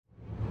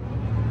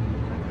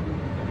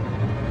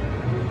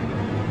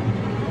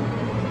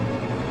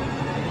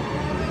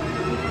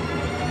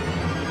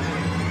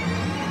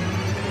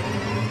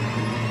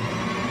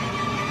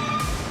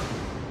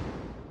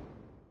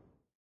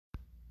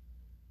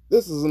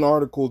This is an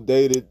article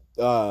dated,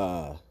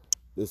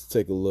 let's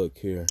take a look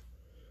here.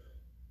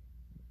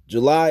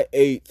 July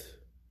 8th,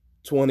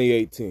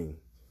 2018.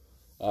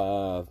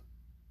 The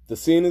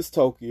scene is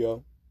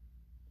Tokyo.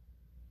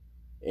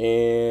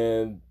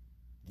 And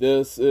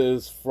this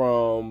is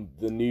from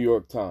the New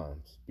York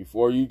Times.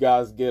 Before you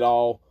guys get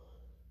all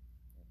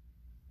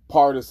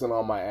partisan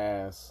on my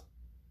ass,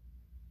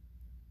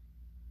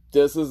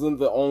 this isn't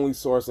the only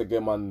source I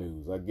get my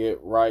news. I get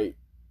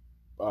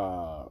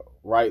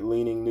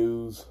right-leaning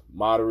news,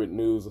 moderate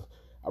news.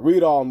 I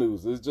read all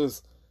news. It's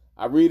just,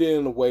 I read it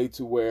in a way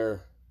to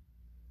where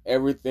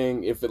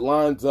everything, if it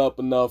lines up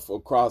enough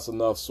across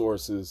enough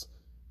sources,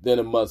 then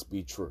it must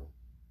be true.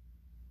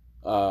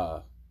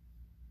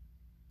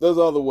 There's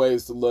other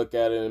ways to look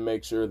at it and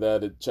make sure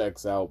that it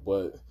checks out,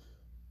 but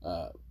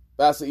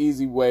that's an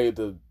easy way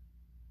to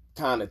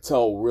kind of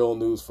tell real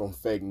news from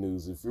fake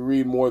news. If you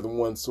read more than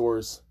one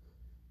source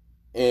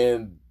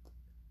and,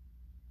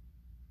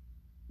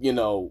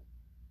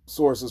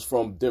 sources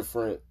from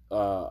different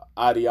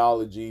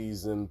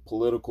ideologies and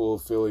political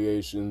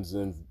affiliations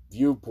and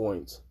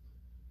viewpoints,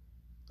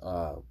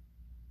 from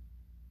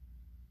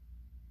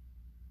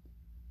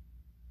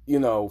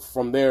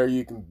there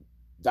you can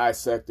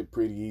dissect it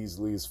pretty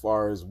easily as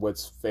far as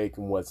what's fake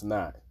and what's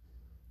not.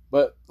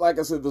 But like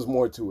I said, there's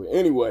more to it.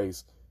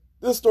 Anyways,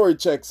 this story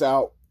checks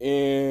out,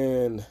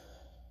 and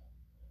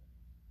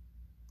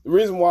the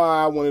reason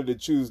why I wanted to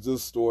choose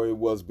this story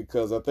was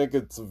because I think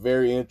it's a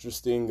very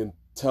interesting and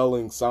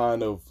telling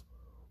sign of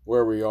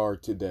where we are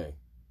today.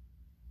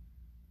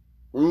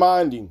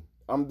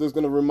 I'm just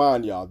going to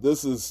remind y'all,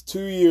 this is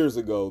 2 years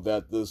ago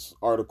that this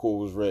article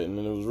was written,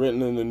 and it was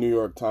written in the New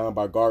York Times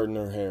by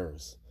Gardner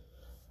Harris.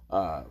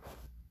 But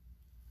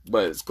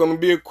it's going to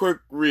be a quick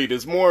read.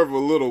 It's more of a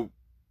little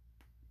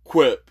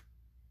quip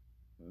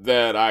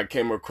that I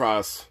came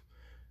across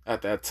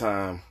at that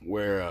time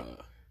where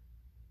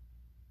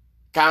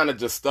kind of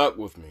just stuck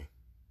with me.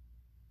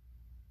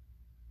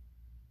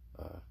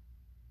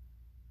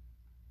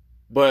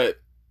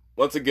 But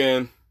once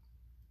again,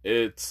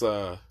 it's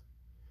a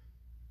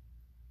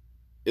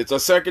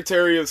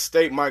Secretary of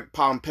State Mike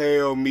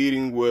Pompeo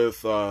meeting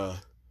with the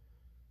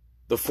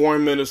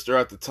foreign minister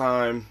at the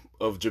time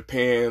of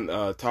Japan,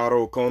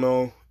 Taro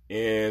Kono,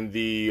 and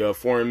the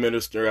foreign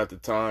minister at the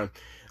time,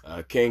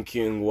 Kang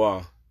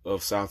Kyung-hwa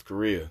of South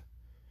Korea.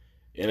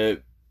 And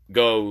it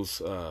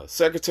goes,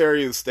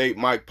 Secretary of State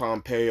Mike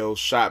Pompeo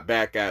shot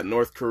back at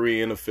North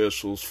Korean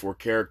officials for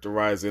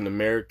characterizing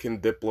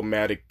American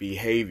diplomatic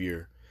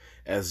behavior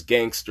as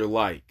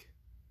gangster-like,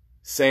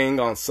 saying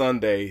on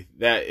Sunday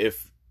that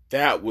if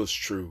that was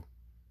true,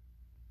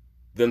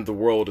 then the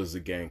world is a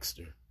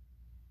gangster.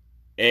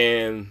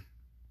 And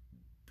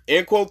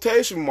in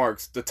quotation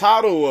marks, the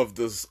title of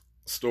this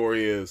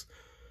story is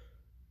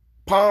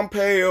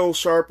Pompeo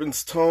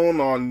sharpens tone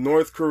on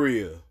North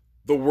Korea.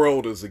 The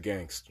world is a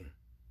gangster.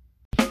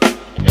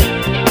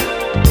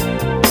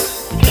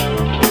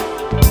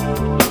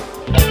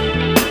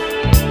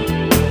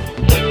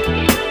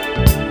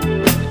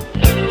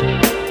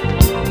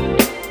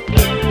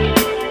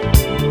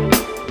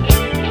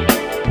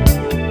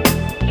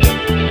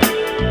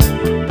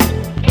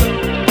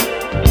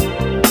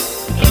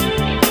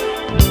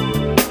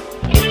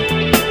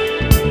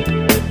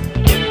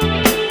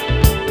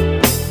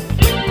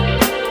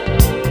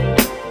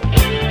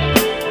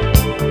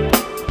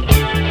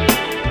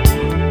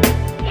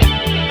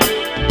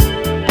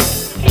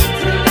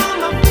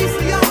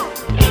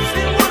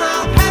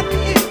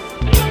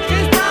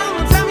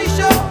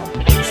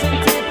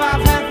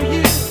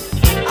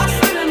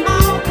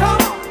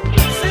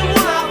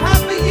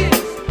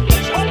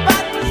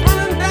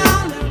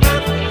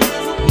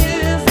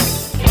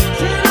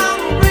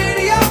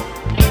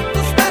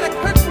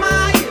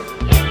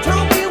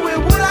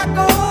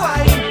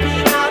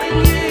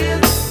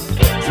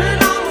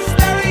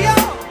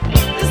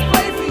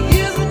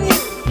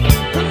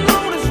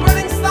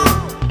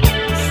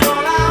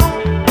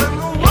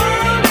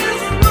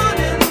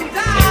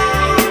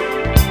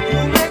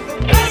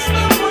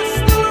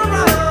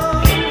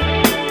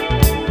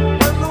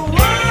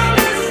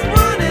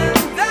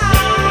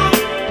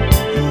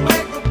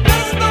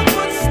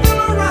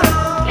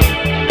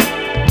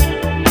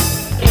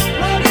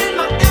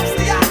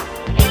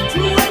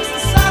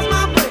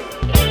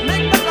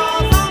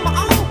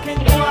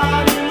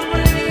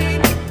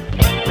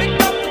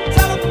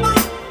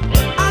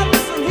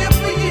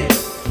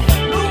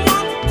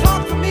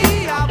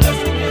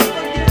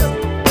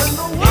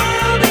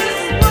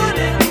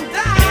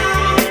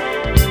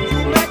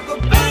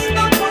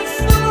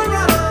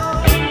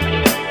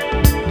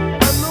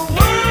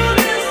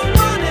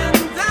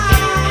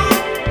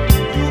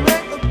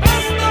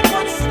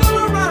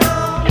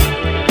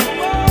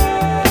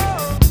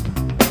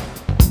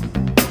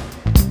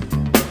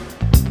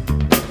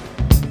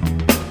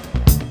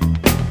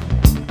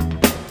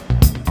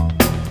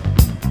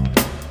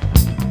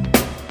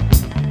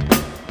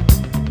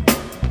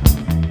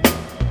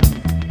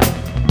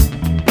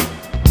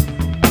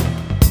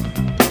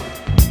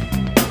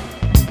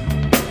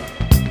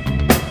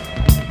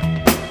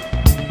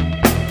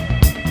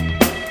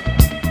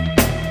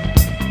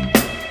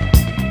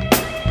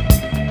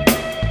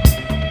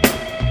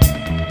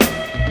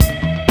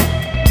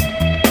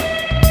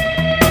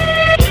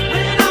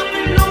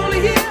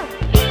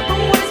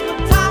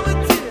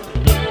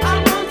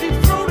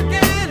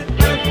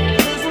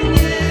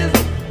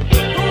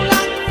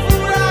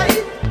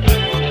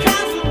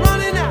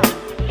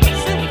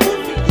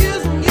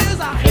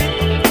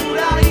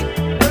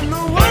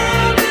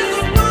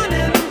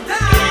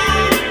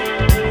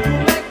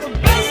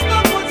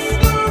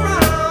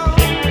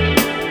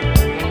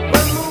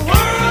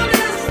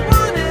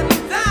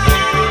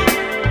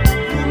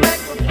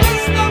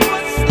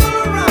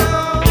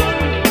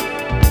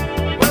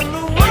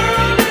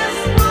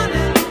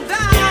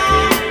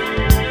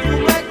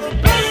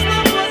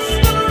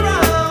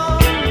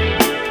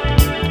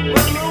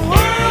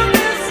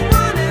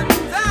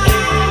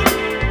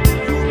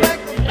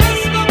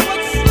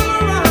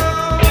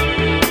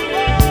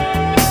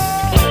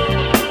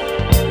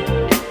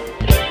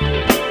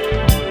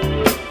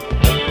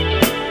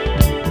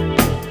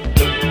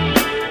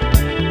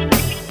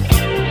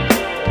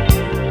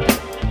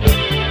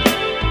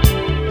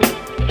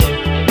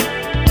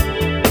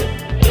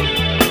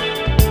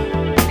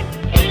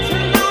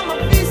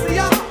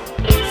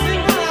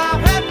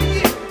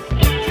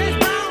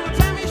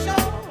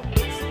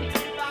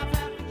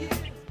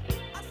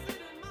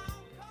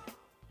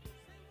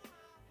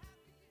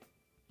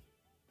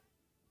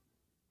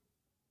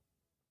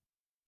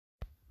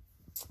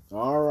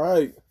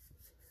 right.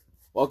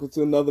 Welcome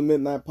to another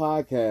Midnight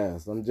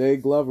Podcast. I'm Jay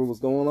Glover. What's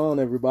going on,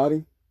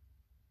 everybody?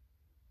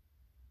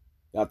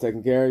 Y'all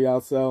taking care of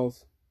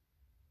yourselves?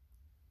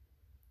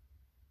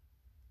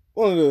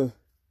 Wanted to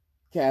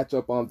catch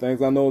up on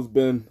things. I know it's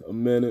been a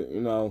minute,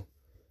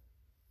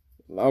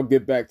 I'll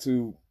get back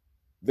to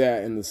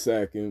that in a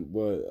second,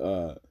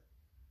 but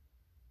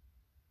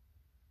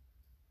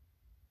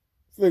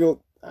figure,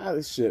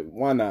 shit,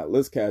 why not?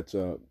 Let's catch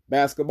up.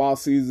 Basketball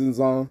season's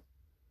on.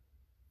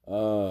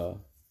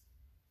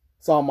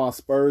 Saw my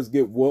Spurs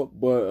get whooped,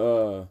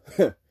 but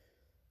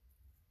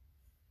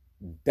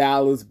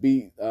Dallas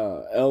beat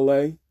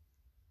LA.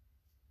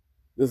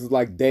 This is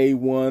like day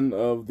one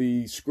of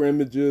the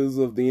scrimmages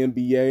of the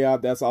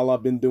NBA. That's all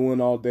I've been doing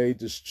all day,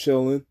 just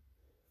chilling.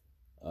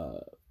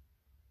 The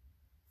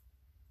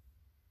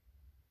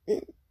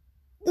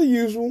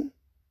usual.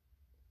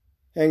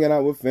 Hanging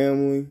out with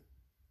family.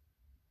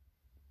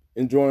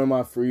 Enjoying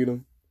my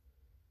freedom.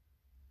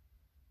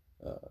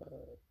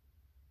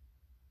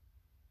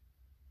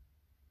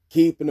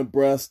 Keeping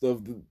abreast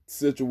of the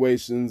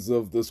situations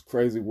of this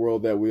crazy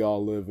world that we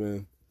all live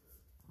in.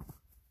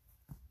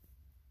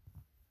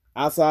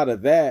 Outside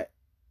of that,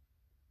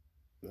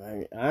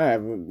 I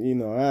haven't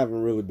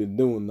really been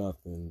doing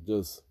nothing.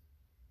 Just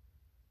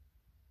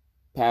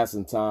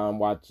passing time,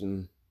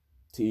 watching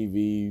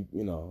TV,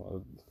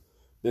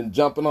 been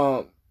jumping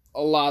on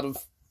a lot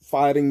of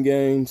fighting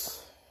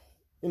games,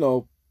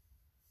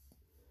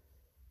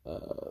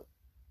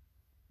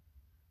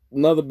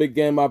 another big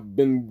game I've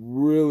been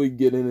really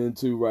getting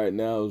into right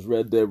now is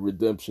Red Dead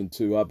Redemption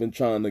 2. I've been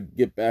trying to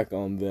get back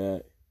on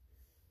that.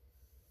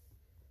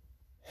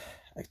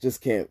 I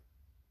just can't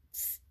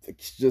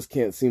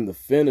seem to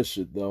finish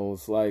it, though.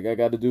 It's like I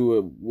got to do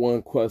it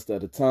one quest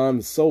at a time.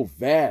 It's so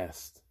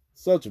vast.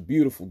 Such a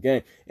beautiful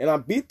game. And I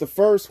beat the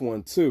first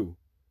one, too.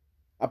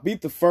 I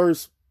beat the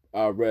first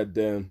Red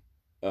Dead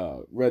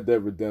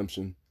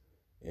Redemption.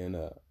 And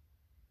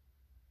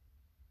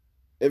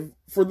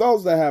for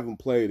those that haven't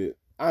played it,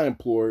 I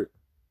implore it.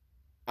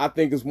 I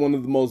think it's one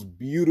of the most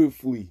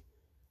beautifully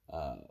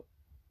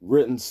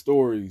written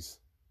stories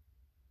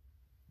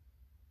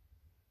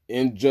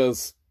in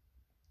just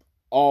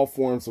all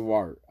forms of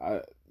art.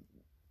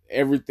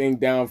 Everything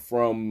down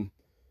from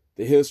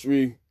the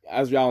history.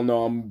 As y'all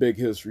know, I'm a big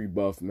history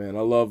buff, man.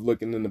 I love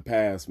looking in the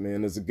past,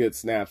 man. It's a good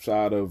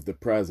snapshot of the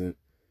present.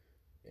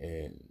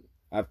 And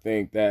I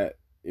think that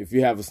if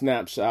you have a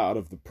snapshot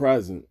of the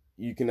present,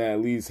 you can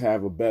at least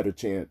have a better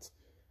chance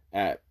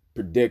at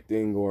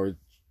predicting or,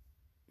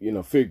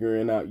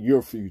 figuring out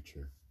your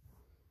future.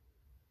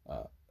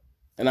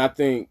 And I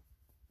think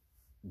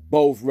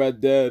both Red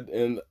Dead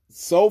and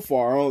so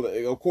far,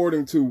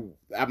 according to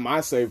at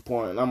my save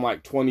point, I'm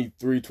like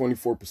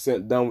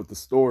 24% done with the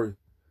story.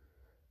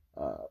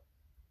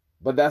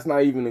 But that's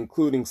not even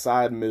including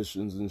side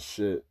missions and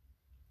shit.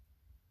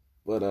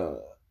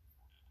 But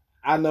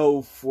I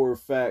know for a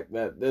fact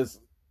that this,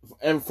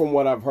 and from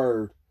what I've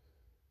heard,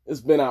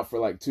 it's been out for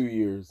like 2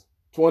 years.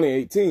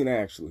 2018,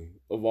 actually,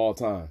 of all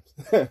times.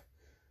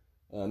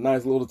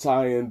 Nice little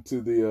tie-in to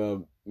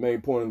the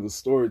main point of the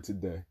story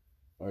today,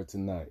 or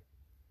tonight.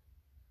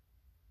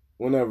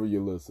 Whenever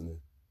you're listening.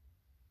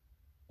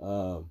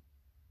 But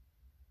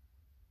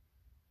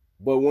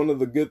one of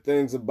the good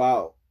things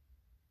about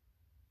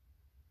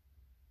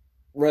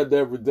Red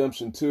Dead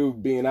Redemption 2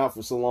 being out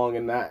for so long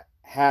and not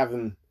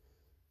having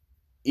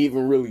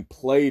even really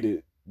played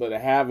it, but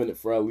having it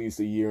for at least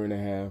a year and a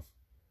half,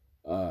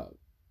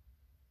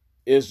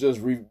 it's just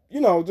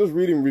just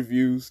reading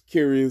reviews,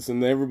 curious,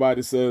 and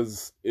everybody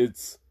says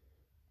it's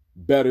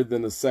better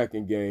than the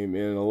second game,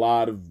 and a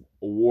lot of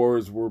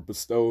awards were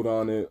bestowed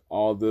on it,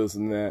 all this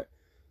and that.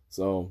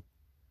 So,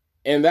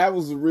 and that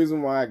was the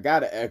reason why I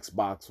got an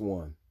Xbox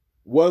One,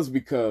 was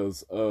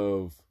because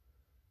of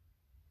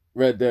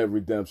Red Dead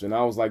Redemption.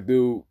 I was like,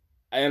 dude,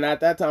 and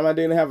at that time I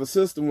didn't have a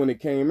system when it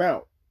came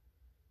out.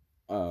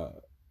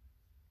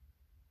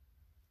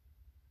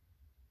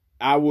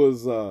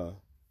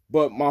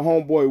 But my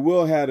homeboy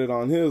Will had it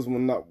on his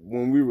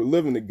when we were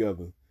living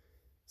together.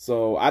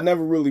 So I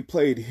never really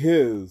played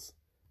his,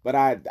 but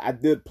I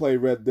did play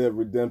Red Dead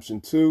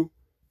Redemption 2,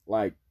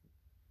 like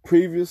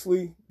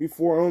previously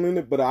before owning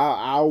it. But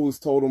I always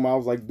told him, I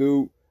was like,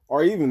 dude,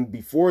 or even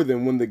before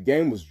then when the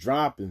game was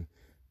dropping,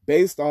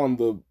 based on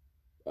the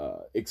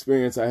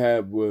experience I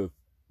had with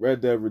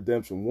Red Dead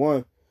Redemption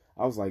 1,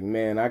 I was like,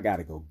 man, I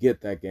gotta go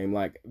get that game.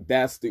 Like,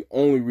 that's the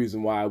only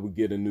reason why I would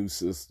get a new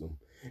system.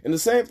 And the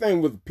same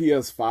thing with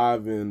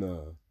PS5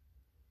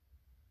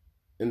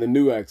 and the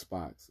new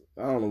Xbox.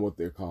 I don't know what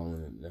they're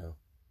calling it now.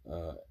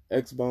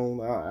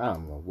 Xbone? I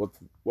don't know.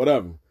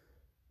 Whatever.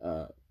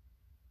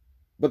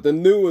 But the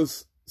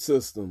newest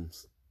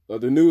systems, or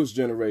the newest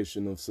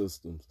generation of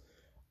systems,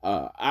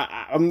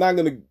 I'm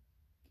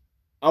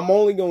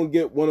only gonna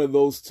get one of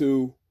those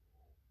two.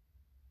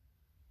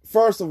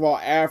 First of all,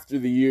 after a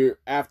year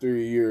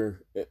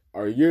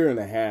or a year and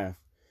a half,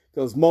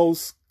 because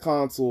most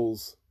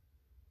consoles,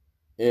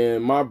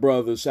 and my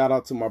brother, shout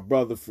out to my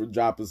brother for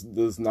dropping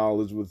this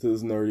knowledge with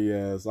his nerdy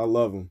ass. I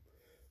love him.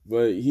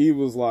 But he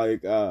was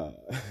like,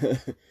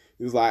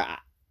 he was like,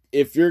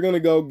 if you're gonna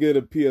go get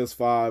a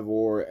PS5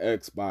 or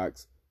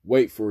Xbox,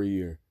 wait for a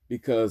year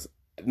because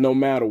no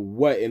matter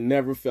what, it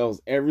never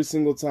fails. Every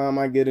single time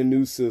I get a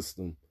new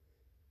system,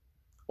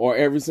 or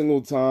every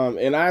single time,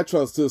 and I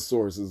trust his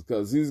sources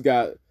because he's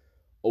got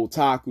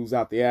otakus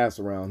out the ass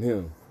around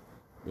him,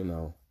 you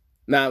know,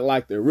 not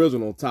like the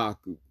original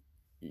otaku,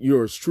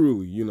 yours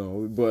truly, you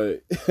know,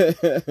 but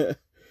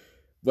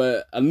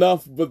but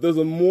enough. But there's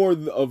more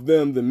of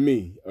them than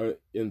me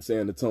in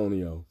San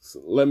Antonio.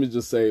 So let me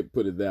just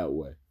put it that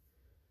way.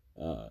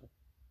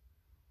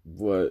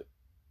 But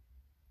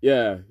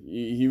yeah,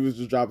 he was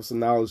just dropping some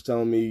knowledge,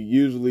 telling me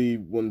usually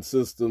when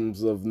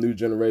systems of new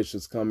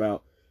generations come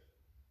out,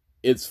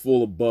 it's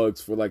full of bugs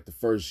for like the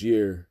first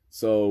year.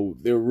 So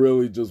they're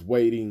really just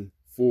waiting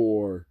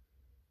for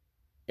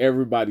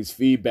everybody's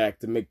feedback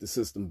to make the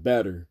system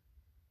better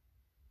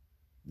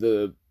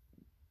the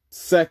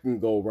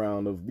second go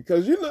round of,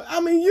 because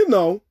you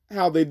know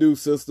how they do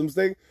systems.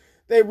 They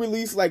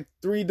release like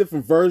 3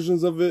 different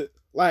versions of it.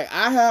 Like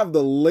I have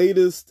the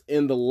latest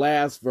and the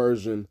last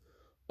version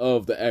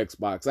of the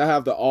Xbox. I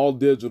have the all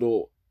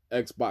digital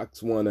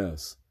Xbox One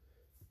S.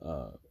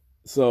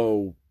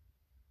 So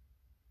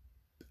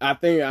I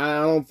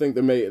don't think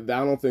they're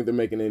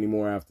making any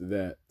more after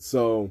that.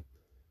 So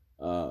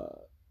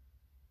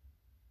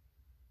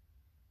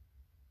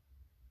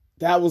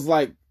that was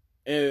like,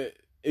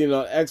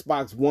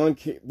 Xbox One.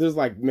 There's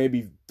like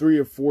maybe 3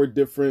 or 4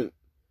 different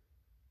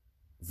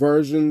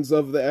versions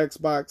of the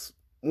Xbox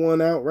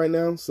One out right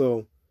now.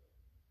 So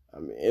I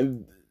mean,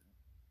 and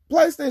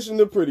PlayStation,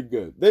 they're pretty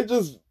good. They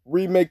just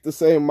remake the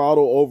same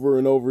model over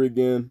and over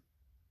again.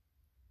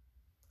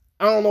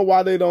 I don't know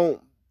why they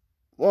don't.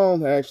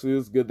 Well, actually,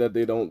 it's good that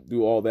they don't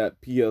do all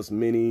that PS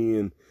Mini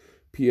and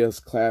PS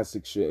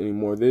Classic shit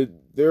anymore.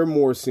 They're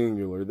more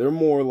singular. They're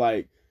more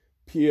like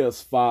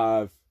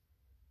PS5.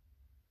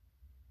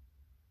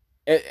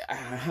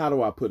 How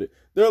do I put it?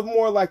 They're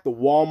more like the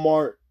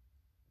Walmart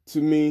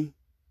to me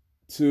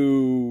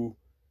to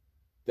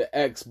the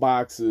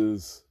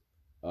Xbox's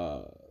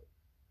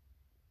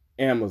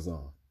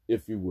Amazon,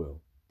 if you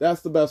will.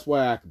 That's the best way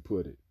I can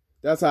put it.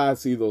 That's how I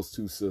see those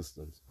 2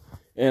 systems.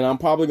 And I'm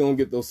probably going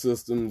to get those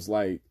systems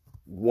like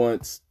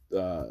once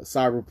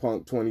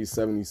Cyberpunk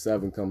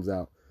 2077 comes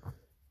out.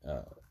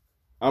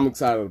 I'm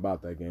excited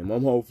about that game.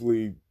 I'm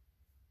hopefully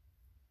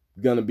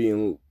going to be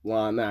in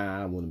line.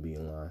 Nah, I wouldn't be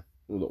in line.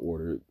 I'm going to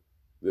order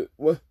it.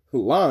 What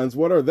lines?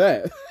 What are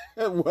that?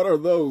 What are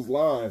those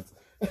lines?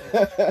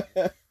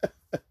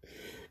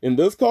 In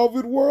this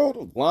COVID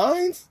world,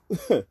 lines?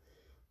 You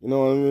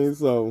know what I mean?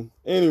 So,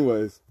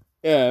 anyways,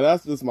 yeah,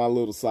 that's just my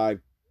little side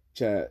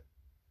chat.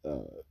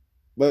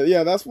 But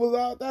yeah, that's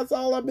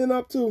all I've been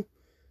up to.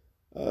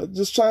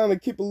 Just trying to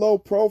keep a low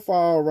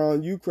profile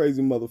around you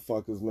crazy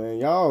motherfuckers, man.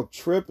 Y'all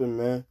tripping,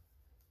 man.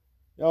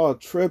 Y'all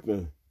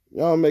tripping.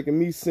 Y'all making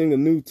me sing a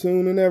new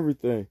tune and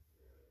everything.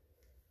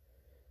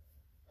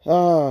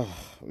 Ah,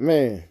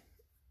 man.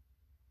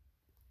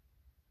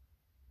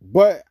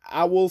 But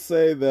I will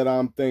say that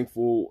I'm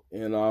thankful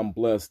and I'm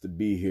blessed to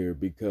be here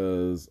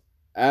because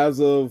as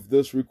of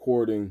this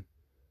recording,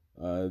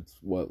 it's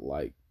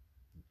like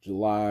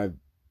July.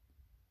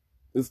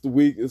 It's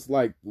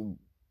like the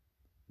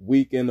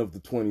weekend of the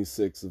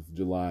 26th of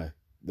July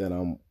that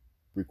I'm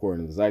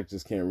recording this. I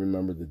just can't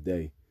remember the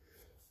day.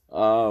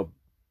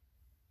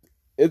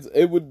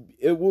 It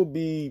will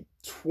be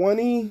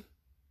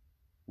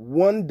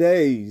 21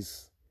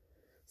 days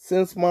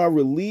since my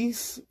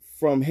release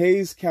from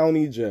Hayes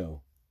County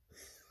Jail.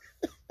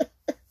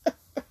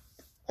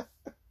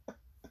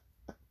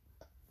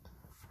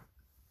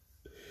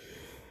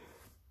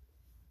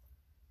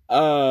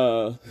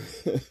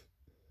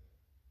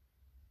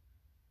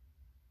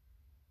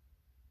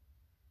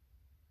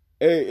 Hey,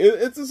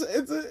 it's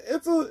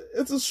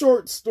a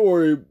short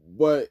story,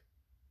 but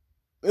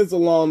it's a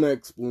long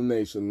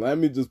explanation. Let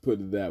me just put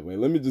it that way.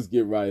 Let me just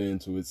get right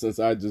into it since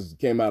I just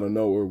came out of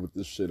nowhere with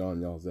this shit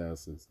on y'all's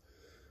asses.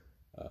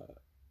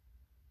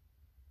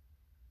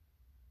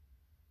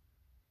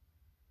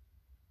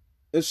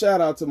 And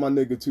shout out to my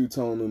nigga Two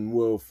Tone and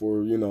Will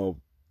for,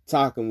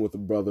 talking with a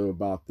brother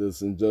about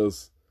this and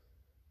just,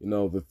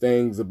 the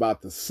things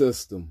about the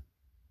system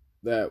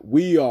that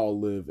we all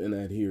live and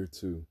adhere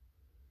to.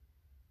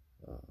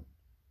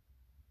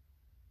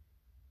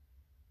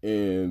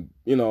 And,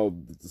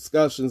 the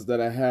discussions that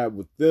I had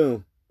with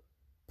them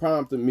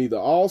prompted me to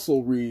also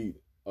read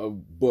a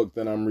book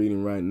that I'm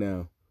reading right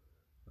now.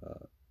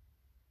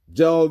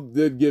 Joe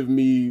did give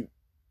me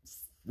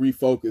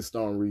refocused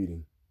on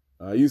reading.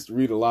 I used to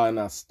read a lot and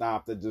I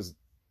stopped. I just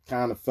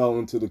kind of fell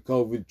into the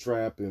COVID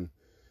trap and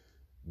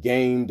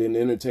gamed and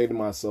entertained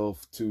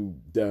myself to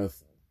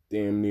death,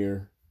 damn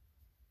near.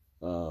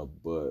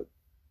 But,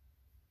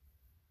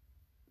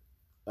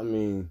 I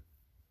mean,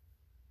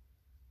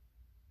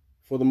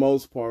 for the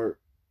most part,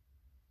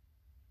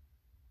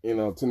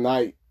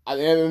 tonight,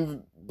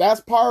 and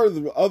that's part of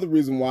the other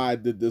reason why I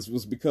did this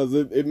was because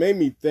it made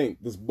me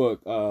think, this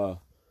book,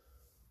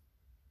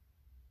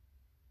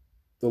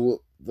 the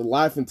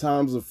Life and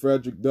Times of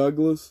Frederick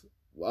Douglass,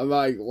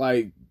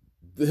 like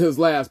his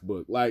last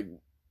book, like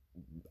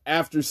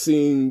after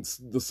seeing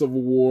the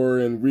Civil War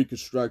and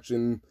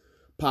Reconstruction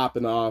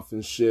popping off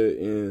and shit,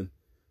 and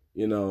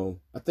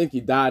I think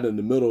he died in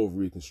the middle of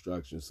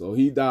Reconstruction, so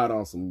he died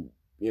on some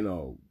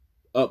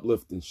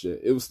uplifting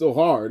shit. It was still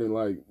hard,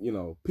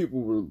 and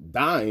people were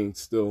dying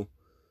still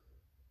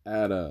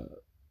at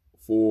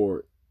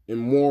for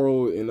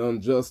immoral and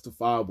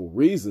unjustifiable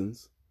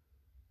reasons,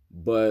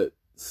 but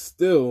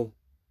still,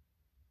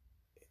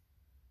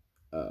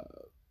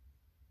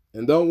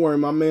 and don't worry,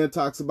 my man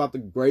talks about the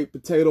Great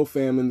Potato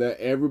Famine that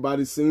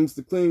everybody seems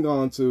to cling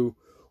on to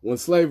when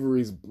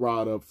slavery's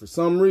brought up for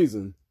some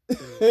reason.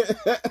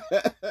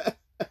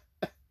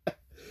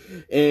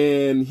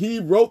 And he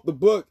wrote the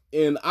book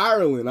in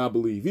Ireland, I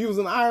believe. He was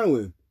in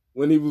Ireland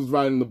when he was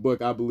writing the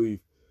book, I believe.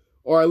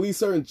 Or at least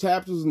certain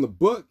chapters in the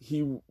book,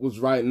 he was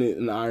writing it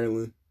in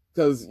Ireland.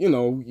 Because, he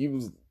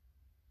was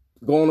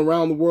going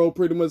around the world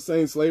pretty much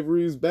saying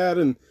slavery is bad,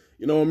 and,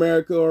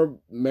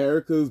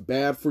 America is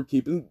bad for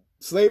keeping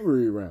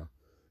slavery around.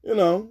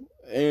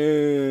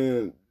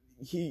 And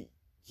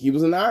he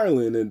was in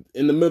Ireland and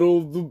in the middle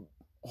of the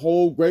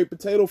whole Great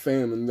Potato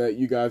Famine that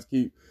you guys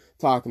keep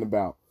talking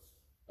about.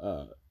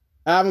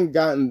 I haven't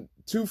gotten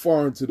too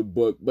far into the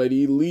book, but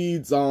he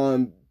leads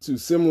on to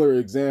similar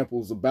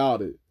examples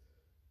about it.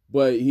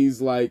 But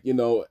he's like,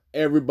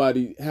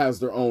 everybody has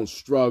their own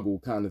struggle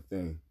kind of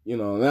thing.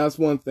 And that's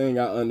one thing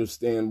I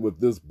understand with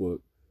this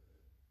book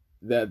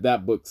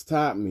that book's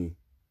taught me.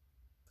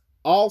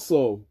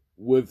 Also,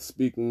 with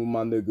speaking with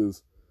my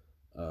niggas,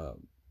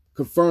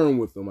 conferring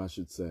with them, I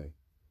should say.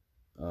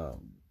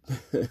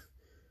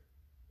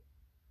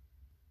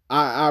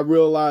 I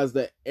realize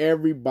that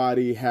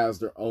everybody has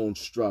their own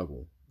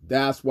struggle.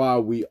 That's why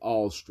we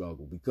all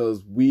struggle,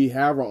 because we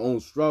have our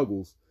own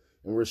struggles,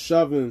 and we're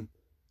shoving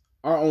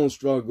our own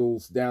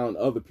struggles down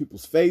other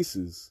people's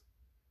faces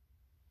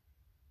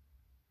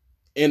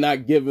and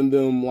not giving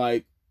them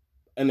like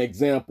an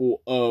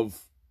example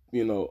of,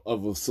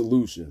 of a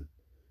solution.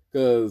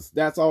 Because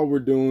that's all we're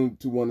doing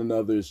to one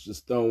another is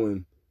just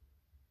throwing,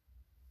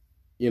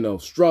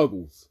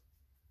 struggles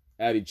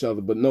at each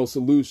other, but no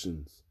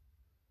solutions.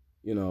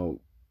 We're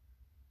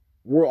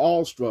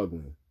all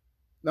struggling.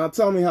 Now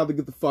tell me how to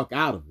get the fuck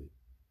out of it.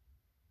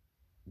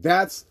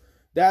 That's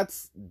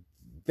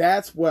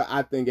what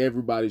I think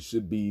everybody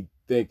should be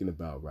thinking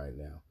about right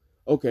now.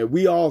 Okay,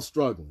 we all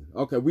struggling.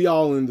 Okay, we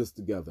all in this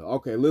together.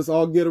 Okay, let's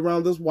all get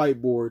around this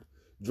whiteboard,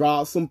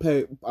 draw some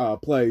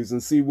plays,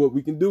 and see what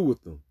we can do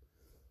with them.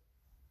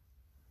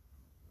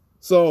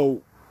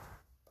 So,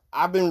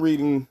 I've been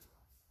reading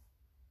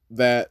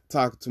that,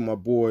 talking to my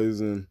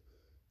boys, and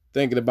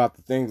thinking about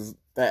the things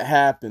that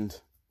happened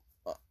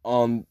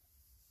on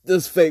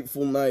this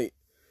fateful night.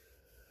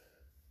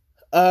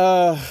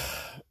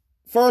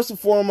 First and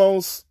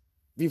foremost,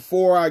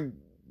 before I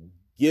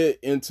get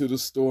into the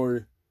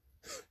story,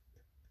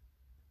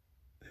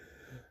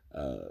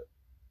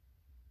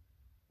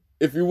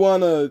 if you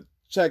want to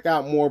check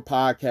out more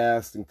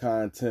podcasts and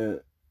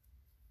content,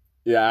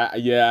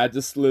 I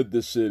just slid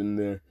this shit in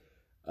there.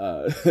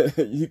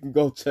 You can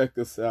go check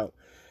us out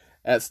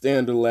at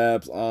Standard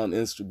Labs on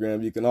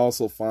Instagram. You can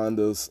also find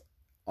us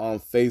on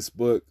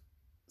Facebook,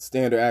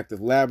 Standard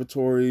Active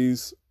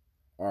Laboratories,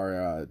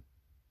 or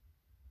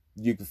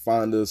you can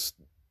find us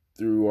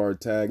through our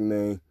tag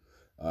name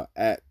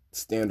at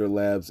Standard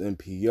Labs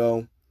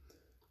NPO.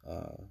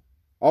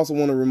 Also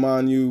want to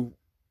remind you,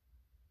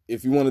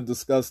 if you want to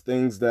discuss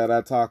things that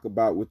I talk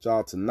about with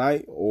y'all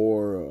tonight,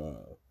 or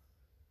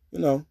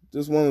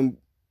just want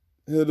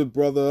to hit a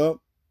brother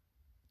up,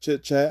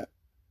 chit chat,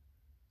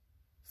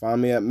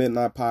 find me at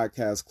Midnight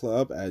Podcast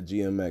Club at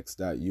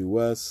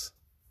gmx.us.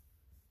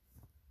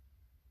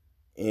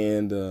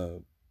 And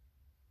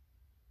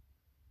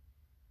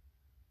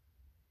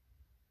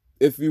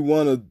if you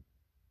want to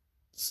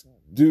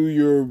do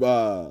your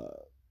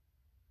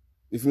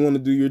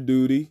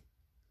duty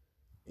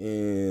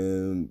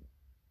and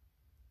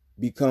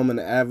become an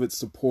avid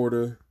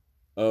supporter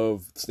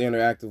of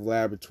Standard Active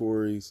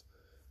Laboratories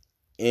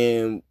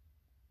and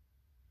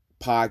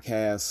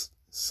podcasts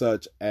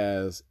such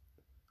as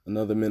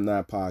Another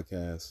Midnight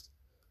Podcast,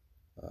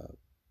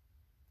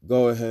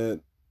 go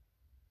ahead,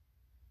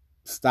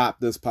 stop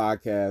this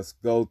podcast,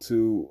 go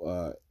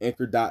to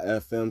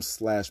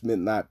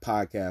anchor.fm/Midnight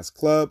Podcast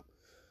Club.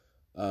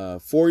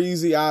 4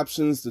 easy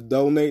options to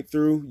donate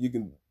through. You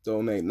can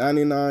donate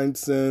 99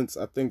 cents.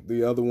 I think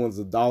the other one's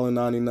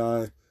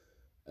 $1.99.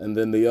 And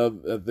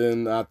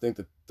then I think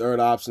the third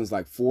option is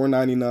like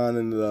 $4.99,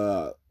 and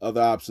the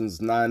other option is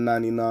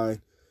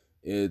 $9.99.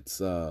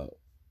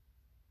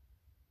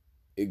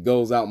 It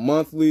goes out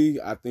monthly.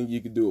 I think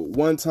you can do it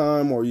one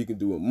time, or you can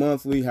do it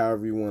monthly,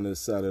 however you want to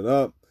set it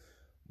up.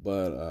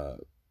 But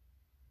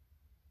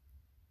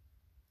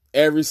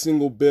every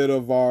single bit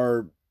of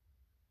our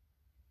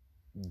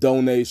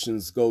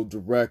donations go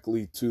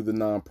directly to the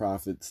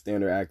nonprofit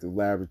Standard Active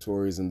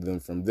Laboratories, and then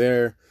from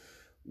there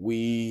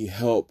we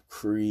help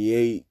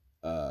create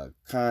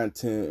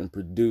content and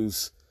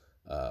produce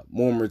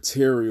more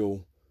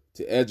material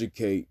to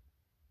educate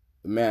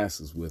the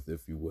masses with,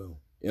 if you will,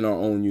 in our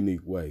own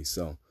unique way.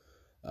 So,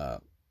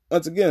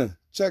 once again,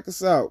 check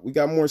us out. We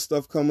got more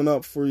stuff coming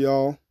up for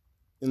y'all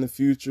in the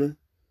future.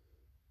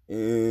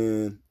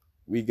 And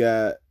we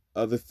got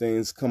other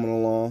things coming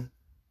along.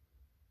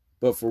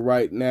 But for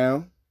right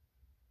now,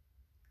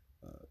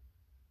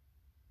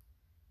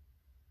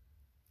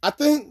 I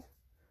think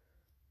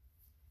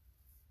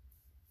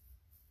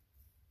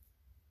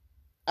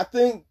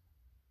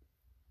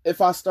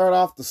if I start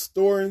off the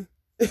story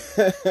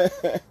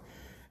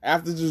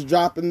after just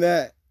dropping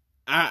that,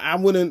 I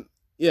wouldn't.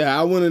 Yeah,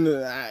 I wouldn't.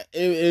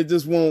 It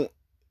just won't.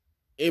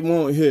 It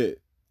won't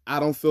hit. I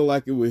don't feel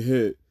like it would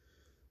hit.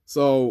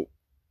 So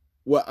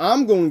what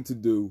I'm going to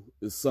do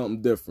is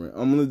something different.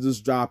 I'm going to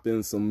just drop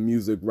in some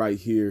music right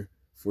here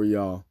for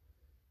y'all.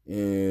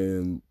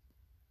 And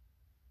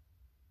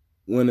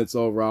when it's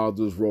over, I'll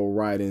just roll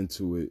right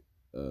into it.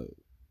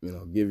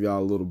 Give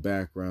y'all a little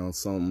background,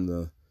 something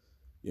to,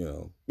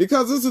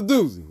 because it's a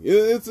doozy.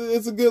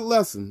 It's a good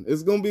lesson.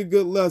 It's going to be a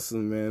good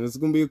lesson, man. It's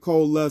going to be a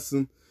cold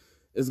lesson.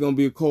 It's going to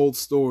be a cold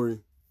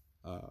story.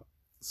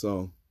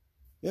 So,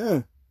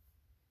 yeah.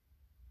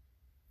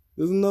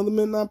 This is another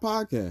Midnight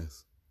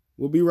Podcast.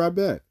 We'll be right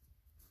back.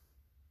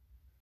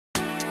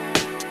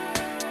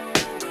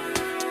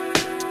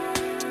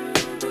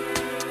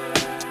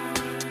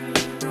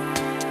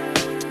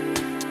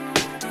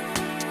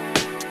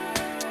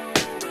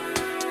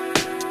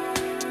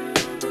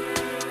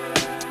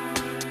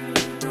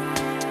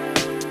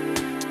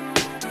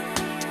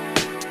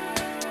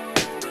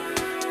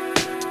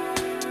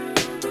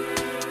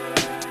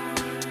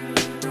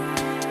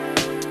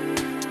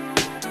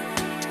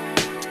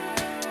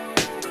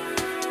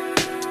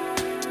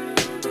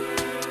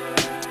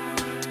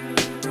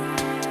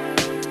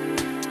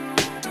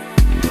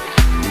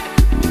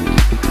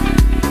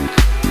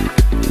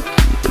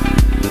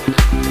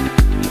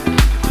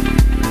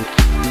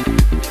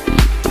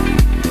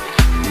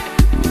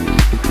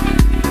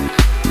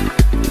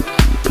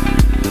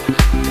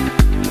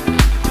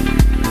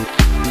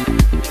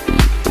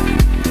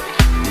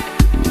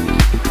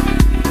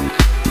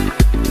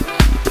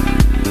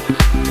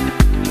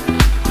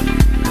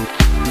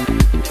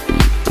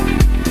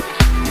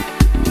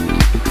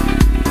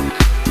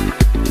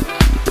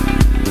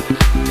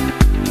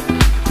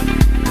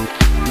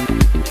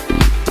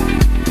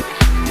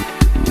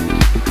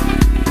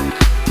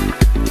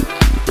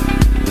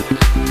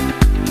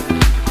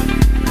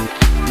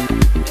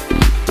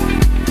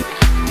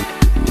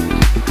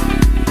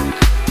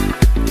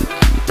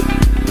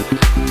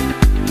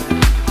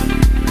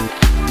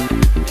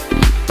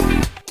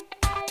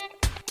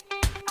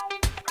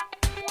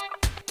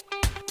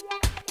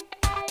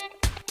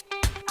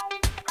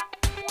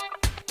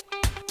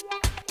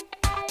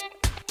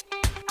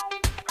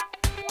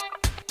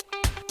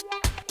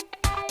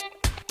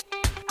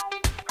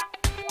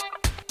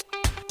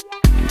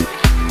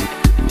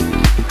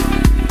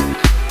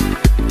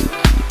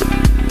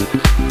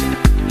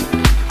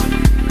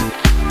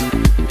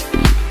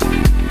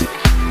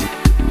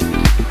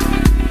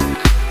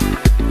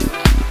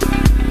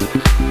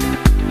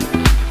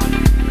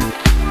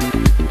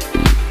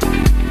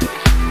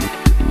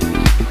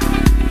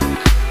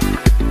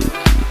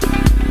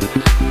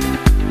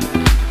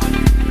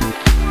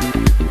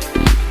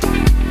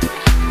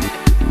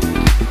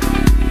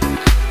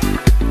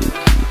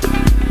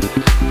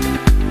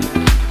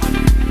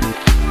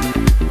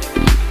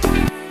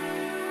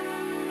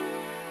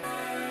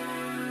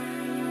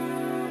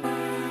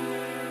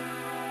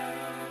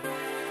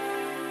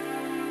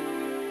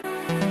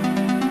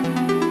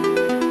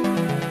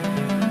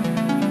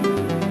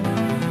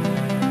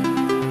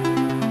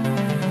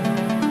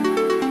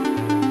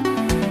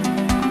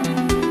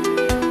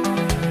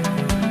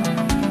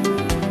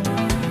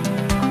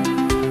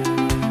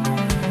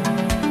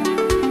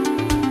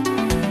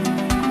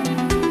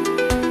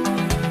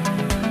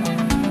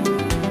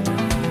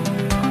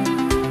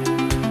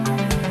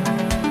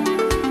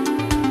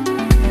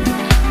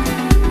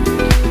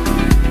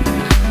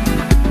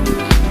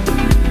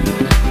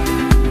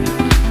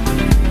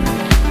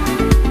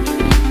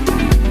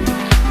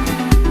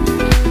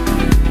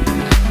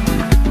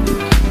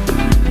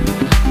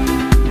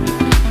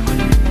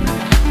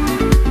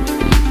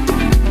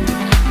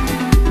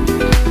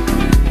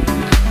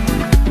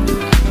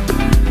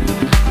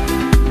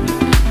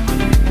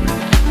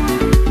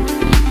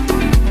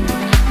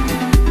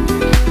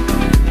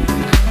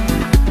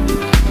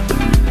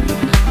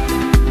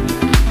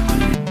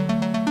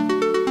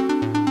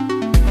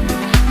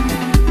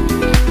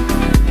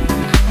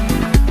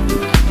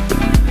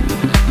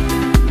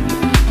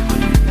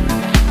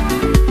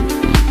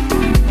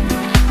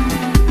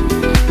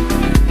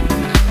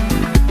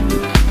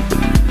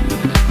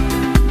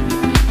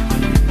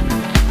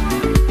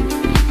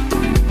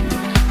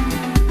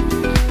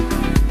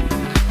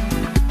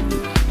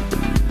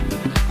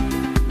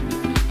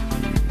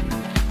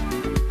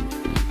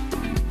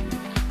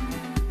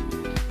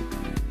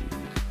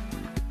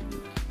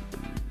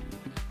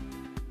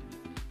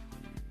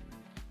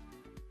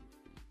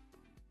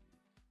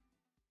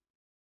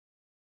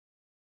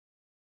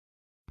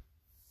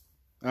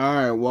 All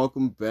right,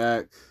 welcome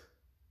back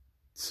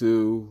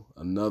to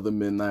another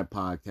Midnight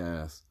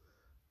Podcast.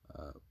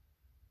 All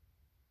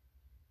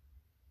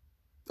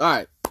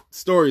right,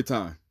 story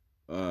time.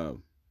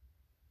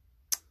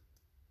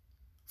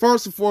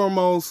 First and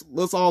foremost,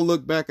 let's all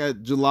look back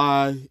at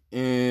July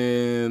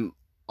and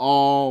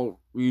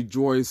all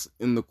rejoice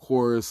in the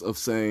chorus of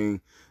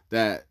saying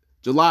that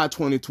July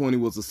 2020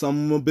 was a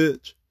son of a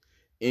bitch,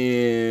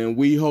 and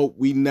we hope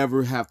we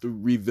never have to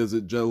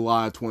revisit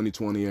July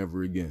 2020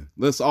 ever again.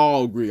 Let's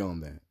all agree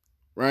on that,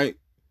 right?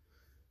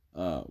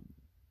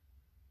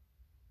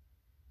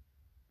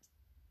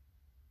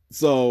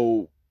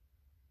 So,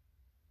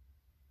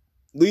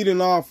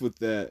 leading off with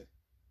that,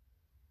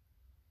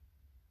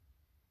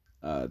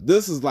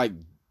 this is like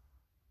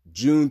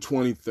June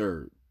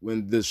 23rd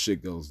when this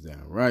shit goes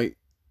down, right?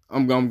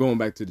 I'm going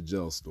back to the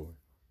jail story.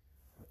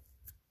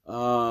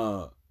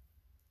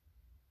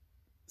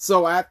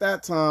 So at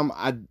that time,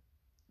 I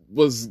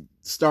was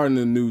starting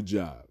a new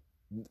job,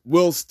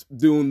 whilst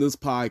doing this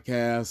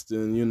podcast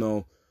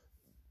and,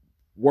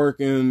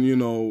 working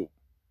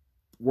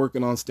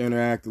on Standard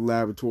Active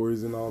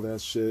Laboratories and all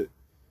that shit.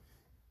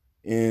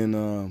 And,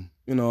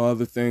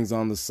 other things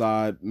on the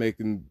side,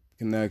 making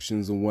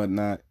connections and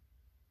whatnot.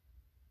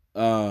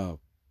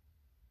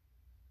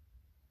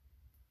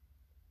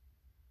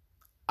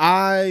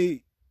 I'm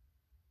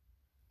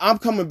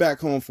coming back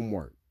home from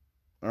work,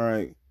 all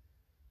right?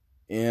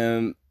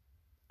 And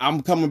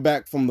I'm coming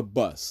back from the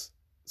bus.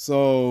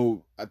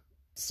 So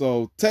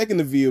taking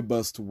the VIA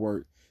bus to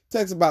work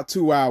takes about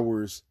 2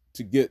 hours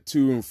to get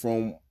to and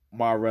from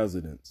my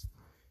residence.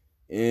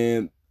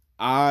 And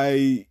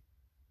I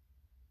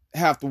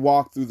have to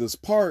walk through this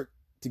park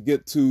to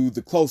get to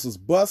the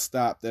closest bus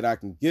stop that I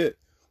can get,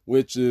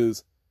 which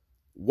is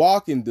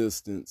walking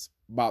distance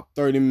about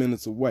 30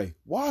 minutes away.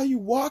 Why are you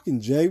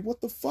walking, Jay? What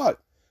the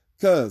fuck?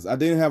 Because I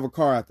didn't have a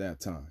car at that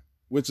time,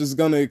 which is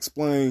going to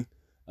explain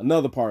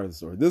another part of the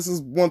story. This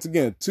is, once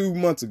again, 2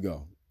 months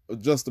ago.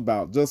 Just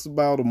about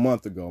a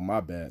month ago. My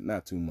bad.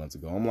 Not 2 months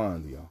ago. I'm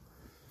lying to y'all.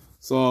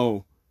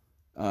 So,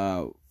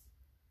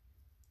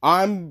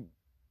 I'm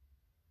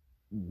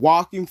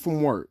walking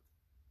from work,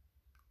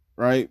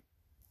 right?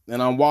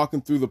 And I'm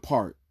walking through the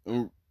park.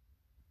 And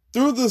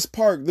through this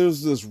park,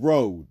 there's this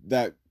road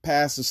that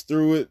passes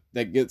through it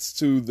that gets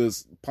to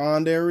this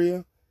pond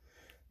area.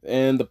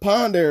 And the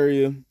pond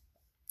area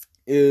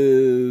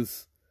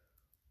is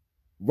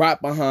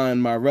right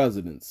behind my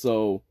residence.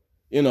 So,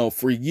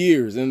 for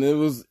years, and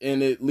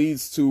it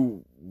leads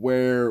to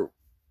where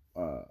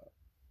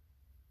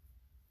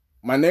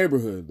my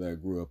neighborhood that I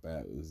grew up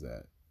at is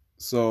at.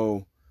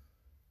 So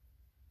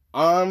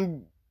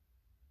I'm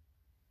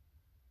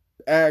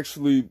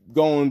actually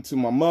going to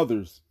my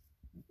mother's,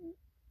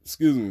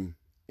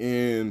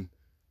 and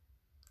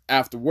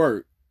after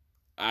work,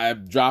 I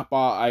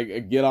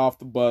get off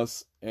the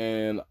bus,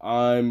 and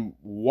I'm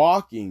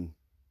walking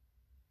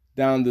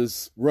down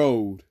this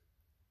road,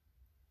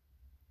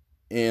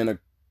 and a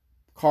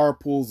car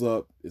pulls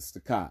up. It's the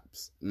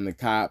cops, and the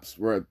cops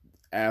were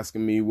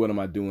asking me, what am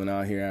I doing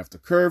out here after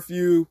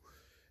curfew,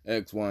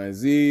 X, Y, and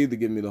Z. They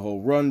give me the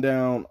whole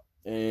rundown,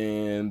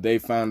 and they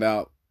found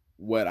out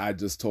what I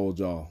just told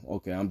y'all.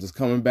 Okay, I'm just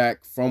coming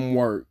back from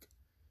work.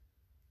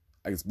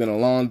 It's been a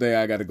long day.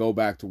 I got to go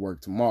back to work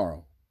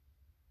tomorrow.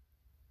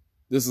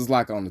 This is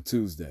like on a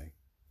Tuesday.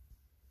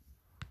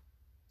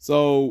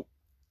 So,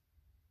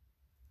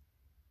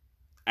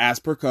 as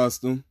per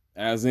custom,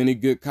 as any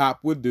good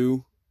cop would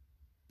do,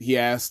 he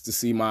asked to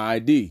see my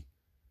ID.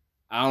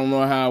 I don't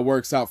know how it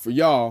works out for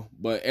y'all,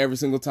 but every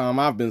single time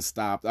I've been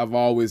stopped, I've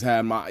always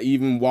had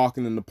even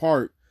walking in the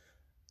park.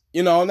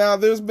 Now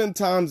there's been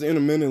times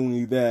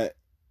intermittently that,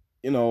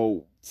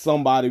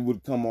 somebody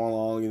would come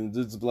along and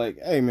just be like,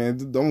 hey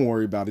man, don't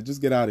worry about it.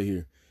 Just get out of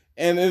here.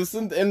 And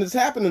it's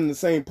happened in the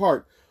same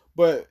park.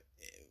 But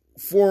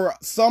for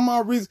some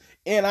odd reason,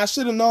 and I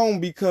should have known,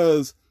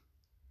 because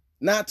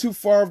not too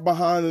far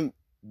behind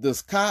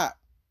this cop,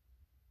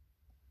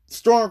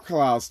 storm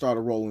clouds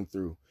started rolling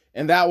through.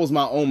 And that was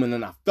my omen,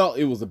 and I felt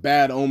it was a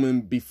bad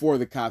omen before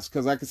the cops,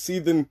 because I could see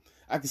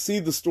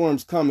the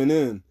storms coming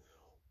in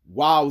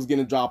while I was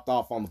getting dropped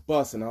off on the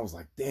bus, and I was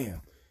like,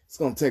 damn, it's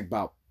going to take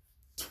about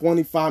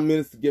 25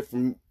 minutes to get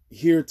from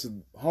here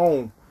to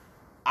home.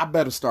 I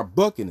better start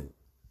booking it.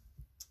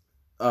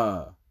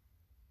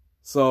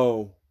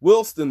 So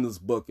whilst in this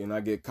booking, I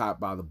get caught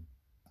by the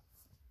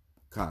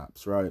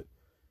cops, right?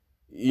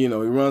 He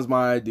runs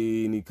my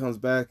ID, and he comes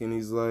back, and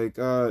he's like,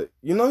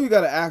 you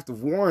got an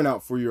active warrant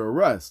out for your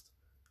arrest.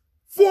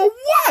 For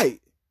what?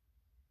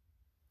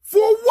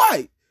 For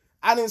what?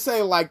 I didn't say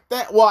it like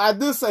that. Well, I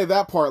did say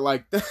that part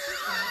like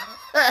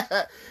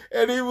that.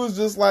 And he was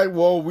just like,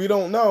 well, we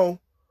don't know.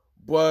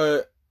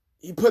 But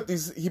he put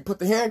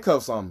the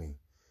handcuffs on me.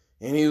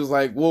 And he was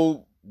like,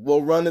 we'll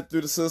run it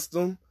through the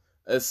system.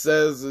 It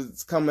says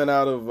it's coming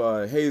out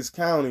of Hayes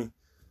County,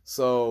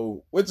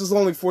 which is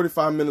only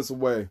 45 minutes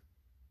away.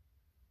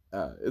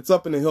 It's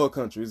up in the hill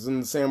country. It's in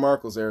the San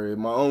Marcos area,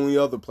 my only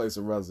other place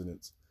of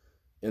residence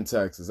in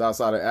Texas,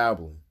 outside of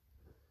Abilene,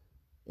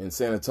 in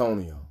San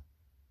Antonio.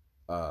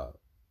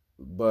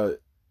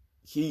 but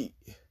he,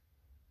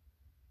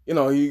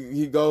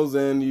 he goes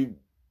in, he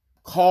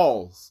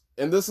calls,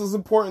 and this is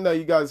important that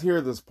you guys hear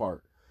this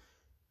part.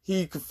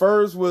 He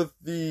confers with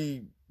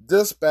the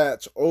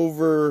dispatch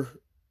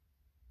over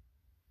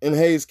in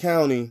Hayes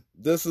County.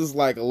 This is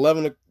like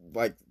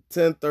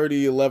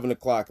 10:30, 11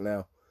 o'clock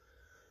now.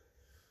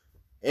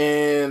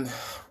 And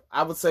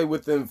I would say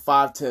within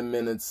 5-10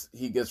 minutes,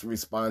 he gets a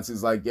response.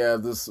 He's like, yeah,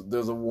 there's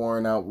a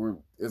warrant out.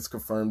 It's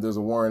confirmed. There's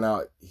a warrant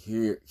out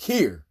here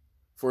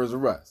for his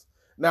arrest.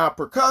 Now,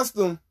 per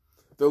custom,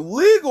 the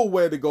legal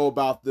way to go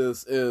about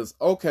this is,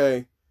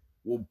 okay,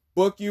 we'll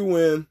book you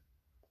in,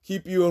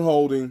 keep you in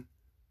holding,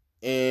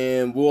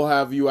 and we'll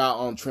have you out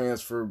on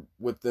transfer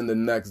within the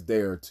next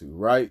day or two,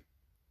 right?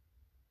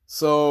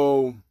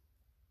 So,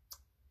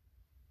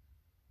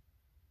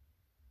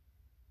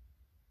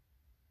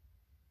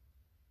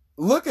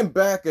 looking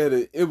back at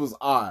it, it was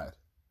odd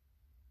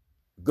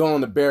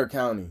going to Bexar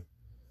County,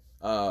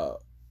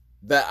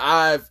 that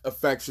I've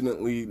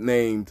affectionately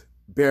named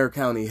Bexar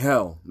County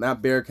Hell,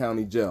 not Bexar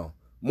County Jail.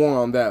 More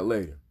on that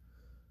later.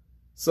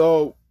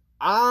 So,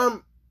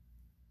 I'm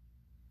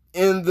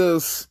in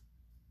this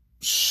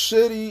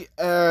shitty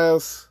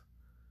ass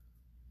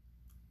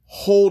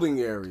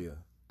holding area,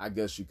 I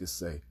guess you could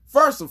say.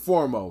 First and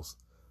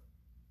foremost,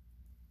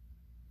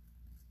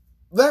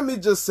 let me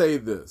just say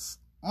this.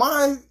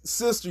 My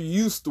sister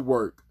used to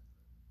work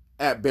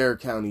at Bexar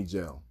County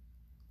Jail.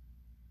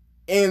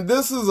 And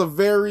this is a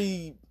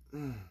very,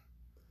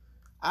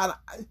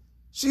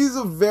 she's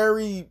a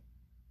very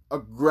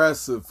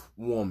aggressive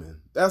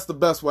woman. That's the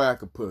best way I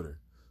could put her.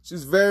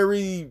 She's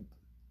very,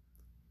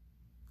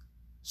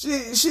 she,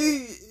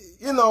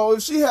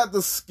 if she had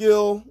the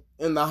skill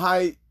and the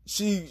height,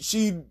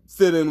 she'd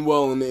fit in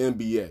well in the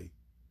NBA. And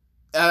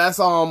that's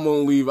all I'm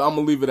going to leave. I'm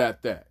going to leave it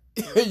at that.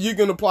 You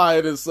can apply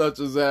it as such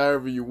as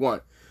however you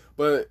want.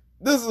 But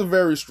this is a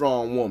very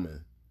strong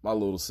woman, my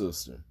little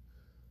sister.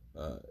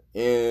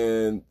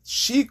 And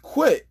she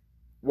quit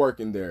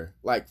working there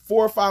like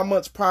 4 or 5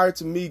 months prior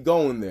to me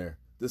going there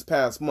this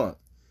past month,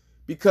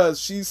 because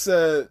she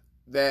said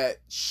that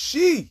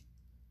she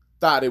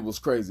thought it was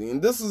crazy.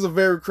 And this is a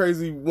very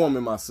crazy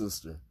woman, my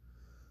sister.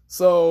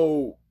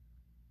 So,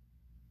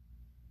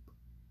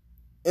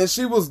 and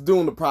she was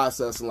doing the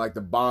processing, like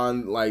the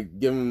bond, like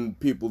giving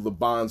people the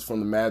bonds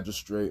from the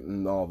magistrate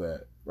and all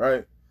that,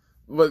 right?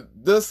 But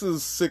this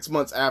is 6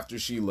 months after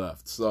she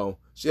left, so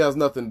she has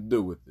nothing to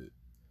do with it.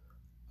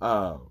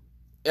 I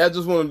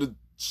just wanted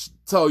to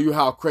tell you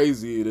how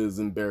crazy it is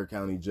in Bexar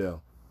County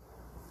Jail.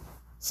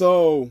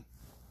 So,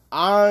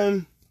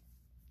 I'm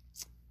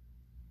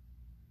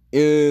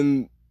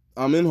in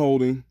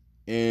holding,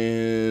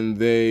 and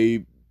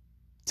they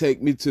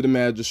take me to the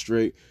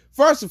magistrate.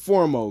 First and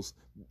foremost,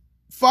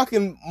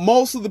 fucking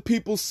most of the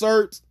people,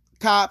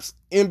 cops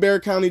in Bexar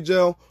County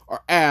Jail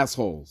are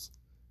assholes.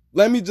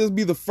 Let me just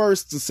be the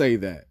first to say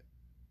that.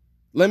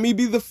 Let me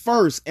be the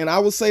first, and I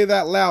will say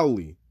that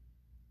loudly.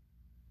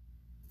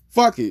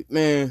 Fuck it,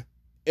 man.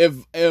 If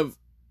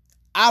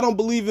I don't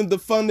believe in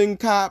defunding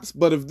cops,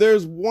 but if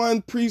there's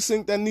one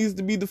precinct that needs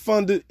to be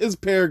defunded, it's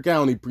Bexar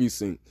County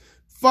precinct.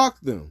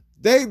 Fuck them.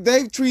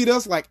 They treat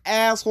us like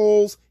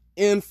assholes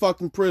in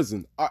fucking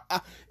prison.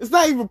 It's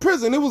not even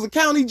prison. It was a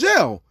county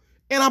jail.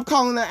 And I'm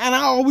calling that, and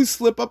I always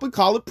slip up and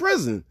call it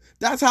prison.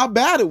 That's how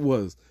bad it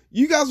was.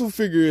 You guys will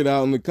figure it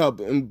out in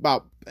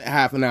about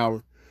half an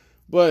hour.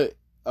 But,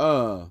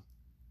 I'm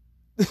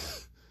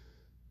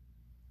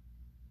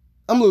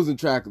losing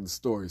track of the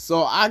story.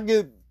 So I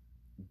go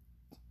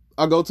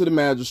to the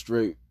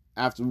magistrate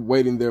after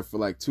waiting there for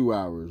like 2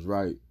 hours,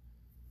 right?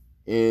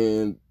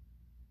 And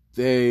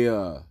they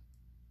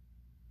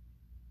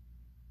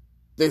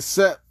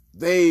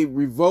essentially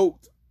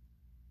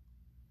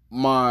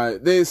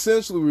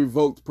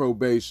revoked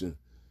probation,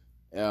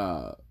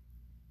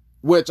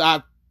 which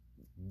I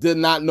did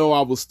not know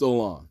I was still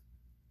on.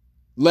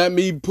 Let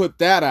me put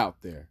that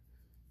out there.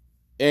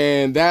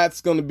 And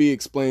that's going to be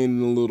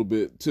explained in a little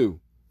bit too.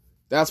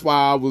 That's why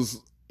I was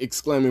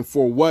exclaiming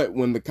for what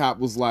when the cop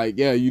was like,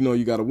 yeah,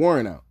 you got a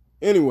warrant out.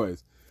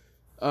 Anyways,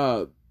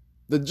 the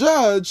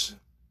judge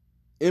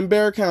in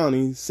Bexar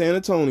County, San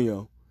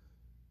Antonio,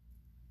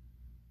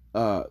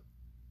 put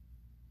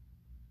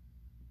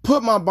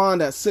my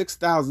bond at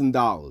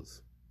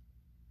 $6,000.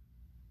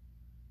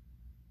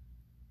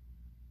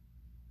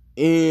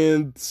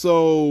 And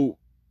so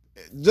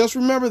just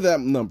remember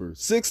that number,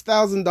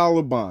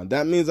 $6,000 bond.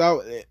 That means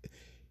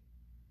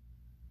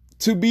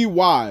to be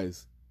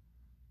wise,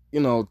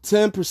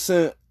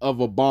 10%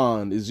 of a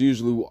bond is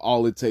usually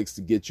all it takes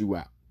to get you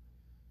out.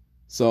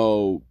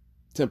 So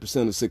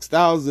 10% of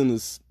 6,000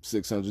 is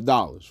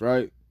 $600,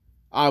 right?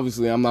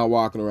 Obviously, I'm not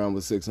walking around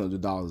with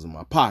 $600 in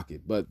my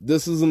pocket, but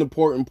this is an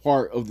important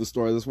part of the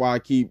story. That's why I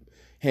keep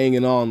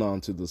hanging on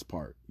to this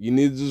part. You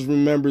need to just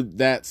remember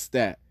that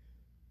stat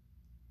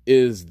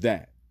is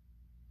that.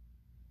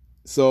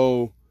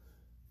 So,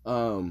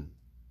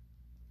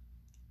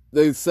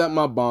 they set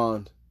my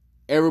bond.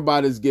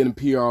 Everybody's getting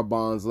PR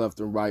bonds left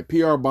and right.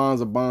 PR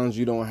bonds are bonds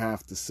you don't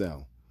have to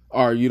sell.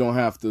 or you don't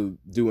have to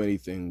do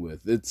anything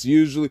with. It's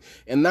usually,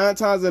 and 9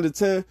 times out of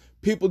 10,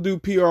 people do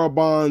PR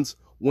bonds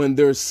when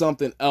there's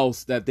something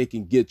else that they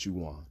can get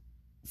you on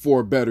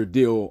for a better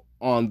deal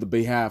on the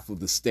behalf of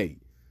the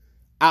state.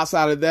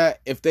 Outside of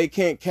that, if they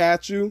can't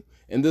catch you,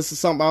 and this is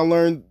something I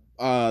learned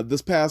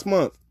this past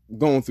month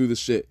going through this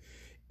shit,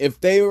 if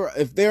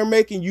they're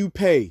making you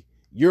pay,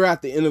 you're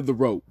at the end of the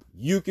rope.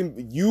 You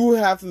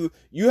have to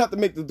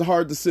make the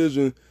hard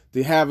decision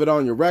to have it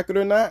on your record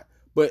or not.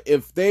 But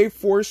if they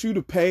force you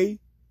to pay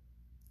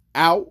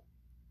out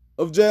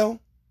of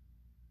jail,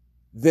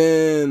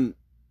 then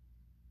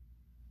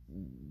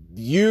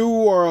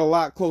you are a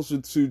lot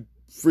closer to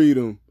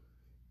freedom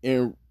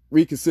and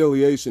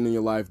reconciliation in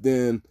your life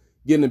than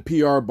getting a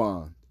PR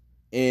bond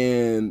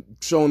and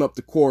showing up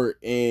to court,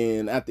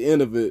 and at the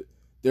end of it,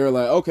 they're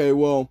like, okay,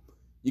 well,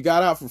 you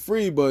got out for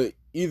free, but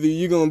either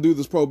you're going to do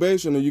this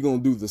probation or you're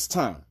going to do this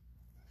time.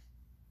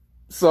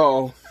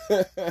 So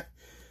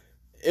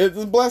it's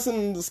a blessing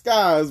in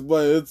disguise,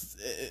 but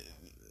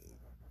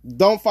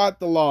don't fight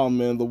the law,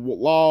 man. The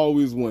law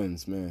always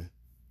wins, man.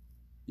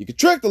 You can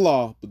trick the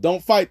law, but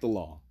don't fight the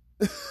law.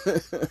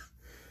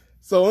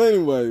 So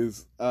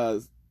anyways,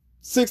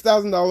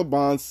 $6,000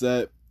 bond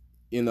set,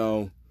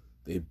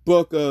 they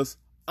book us.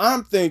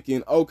 I'm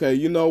thinking, okay,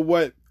 you know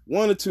what?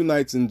 1 or 2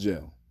 nights in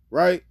jail,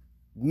 right?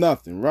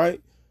 Nothing,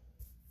 right?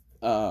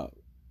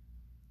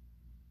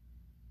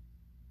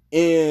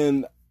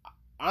 And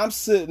I'm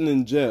sitting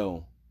in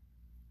jail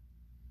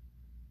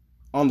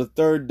on the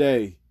 3rd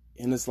day,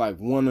 and it's like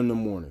 1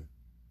 a.m.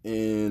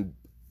 And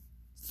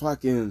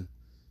fucking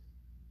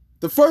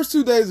the first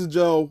 2 days of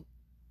jail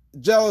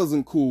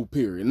isn't cool,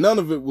 period. None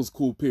of it was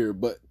cool,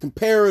 period. But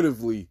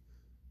comparatively,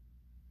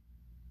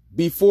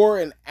 before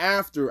and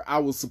after I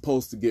was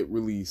supposed to get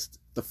released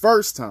the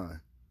first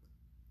time,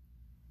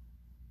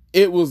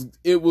 it was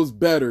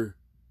better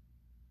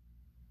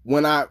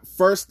when I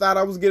first thought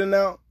I was getting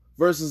out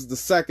versus the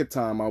second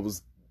time I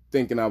was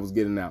thinking I was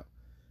getting out.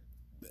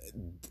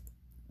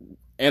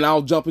 And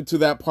I'll jump into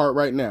that part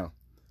right now.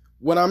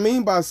 What I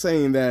mean by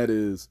saying that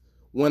is,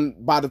 when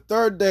by the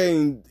 3rd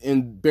day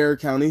in Bexar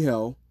County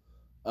hell,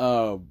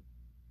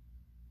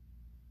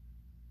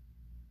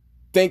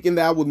 thinking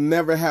that I would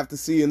never have to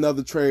see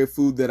another tray of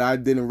food that I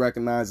didn't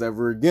recognize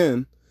ever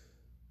again,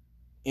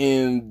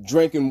 and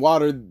drinking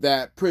water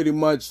that pretty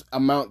much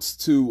amounts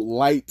to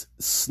light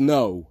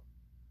snow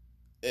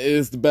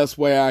is the best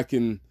way I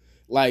can,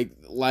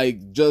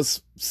 like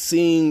just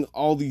seeing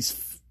all these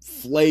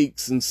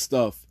flakes and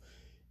stuff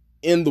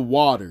in the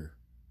water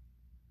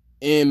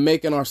and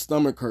making our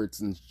stomach hurts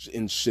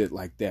and shit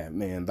like that,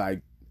 man.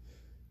 Like,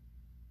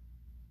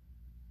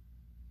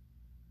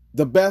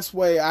 the best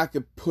way I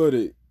could put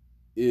it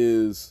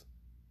is,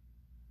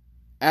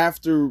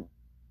 after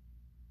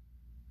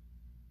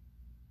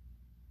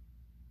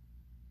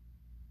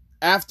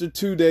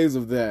 2 days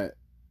of that,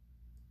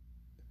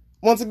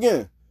 once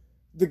again,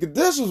 the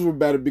conditions were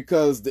better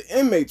because the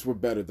inmates were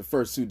better the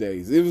first 2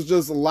 days. It was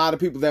just a lot of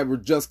people that were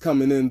just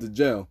coming into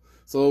jail.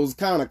 So it was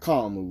kind of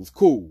calm. It was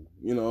cool.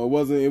 It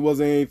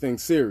wasn't anything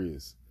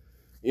serious.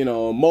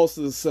 Most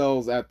of the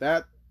cells at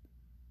that,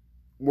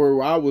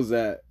 where I was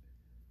at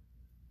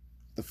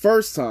the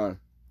first time,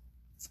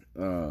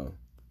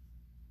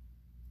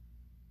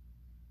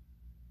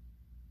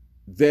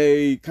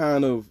 they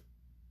kind of,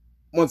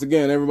 once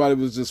again, everybody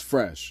was just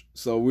fresh.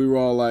 So we were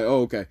all like,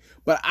 oh, okay.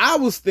 But I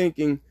was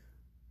thinking,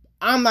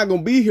 I'm not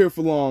going to be here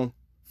for long.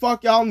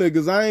 Fuck y'all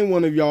niggas. I ain't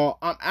one of y'all.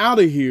 I'm out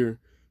of here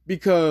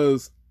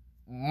because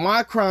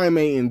my crime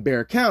ain't in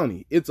Bexar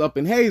County. It's up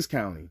in Hays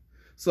County.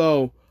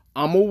 So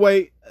I'm going to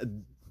wait a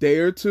day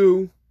or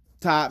 2,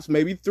 tops,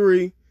 maybe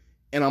 3,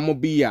 and I'm going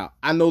to be out.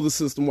 I know the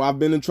system. I've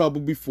been in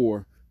trouble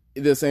before.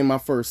 This ain't my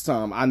first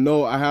time. I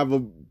know I have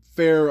a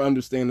fair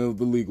understanding of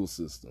the legal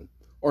system.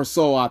 Or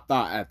so I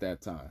thought at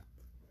that time.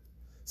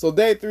 So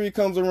day 3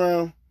 comes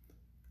around,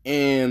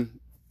 and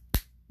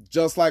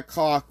just like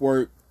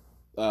clockwork,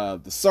 the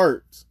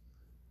certs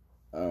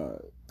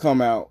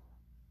come out.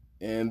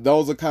 And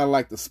those are kind of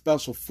like the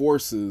special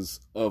forces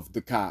of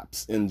the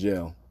cops in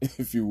jail,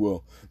 if you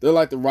will. They're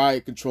like the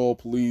riot control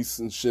police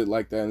and shit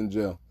like that in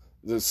jail.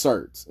 The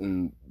certs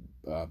in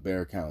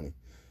Bexar County.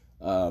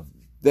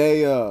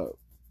 They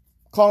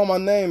call my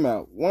name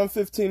out,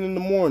 1:15 in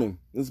the morning.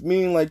 It's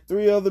me and like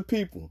 3 other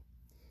people.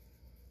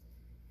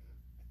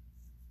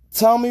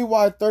 Tell me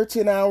why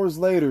 13 hours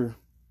later,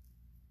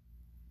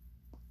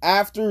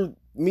 after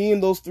me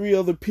and those 3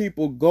 other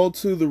people go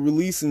to the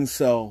releasing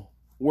cell,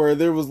 where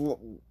there was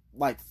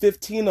like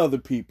 15 other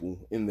people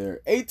in there,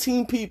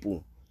 18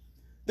 people,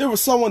 there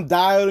was someone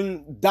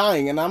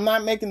dying, and I'm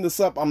not making this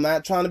up. I'm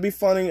not trying to be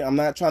funny. I'm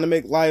not trying to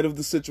make light of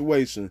the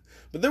situation.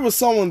 But there was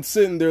someone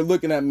sitting there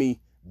looking at me,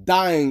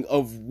 dying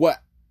of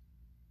what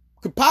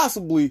could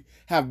possibly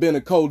have been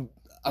a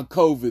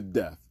COVID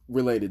death,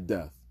 related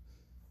death,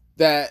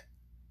 that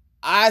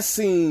I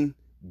seen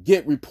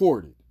get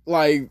reported.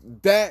 Like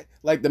that,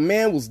 like the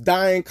man was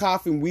dying,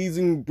 coughing,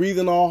 wheezing,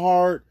 breathing all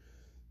hard.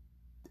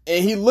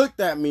 And he looked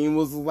at me and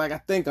was like, I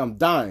think I'm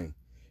dying.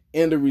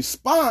 And the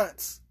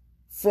response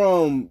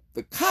from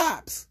the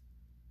cops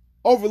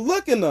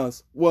overlooking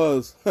us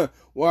was,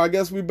 well, I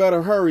guess we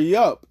better hurry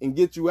up and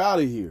get you out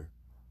of here.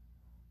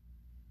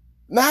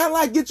 Not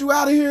like get you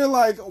out of here,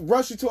 like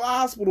rush you to a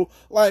hospital.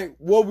 Like,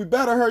 well, we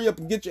better hurry up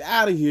and get you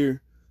out of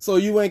here so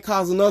you ain't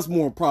causing us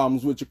more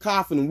problems with your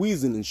coughing and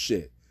wheezing and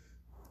shit.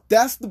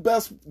 That's the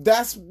best.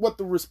 That's what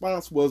the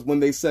response was when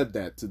they said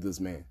that to this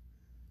man.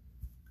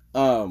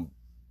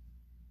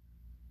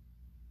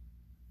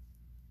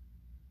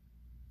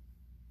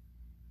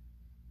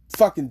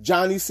 Fucking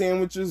Johnny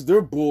sandwiches,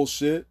 they're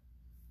bullshit.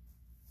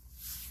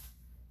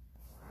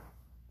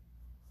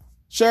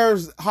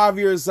 Sheriff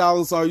Javier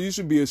Salazar, you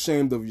should be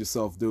ashamed of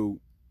yourself, dude.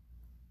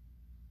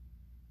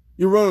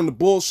 You're running a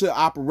bullshit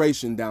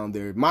operation down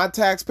there. My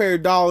taxpayer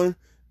dollar,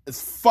 as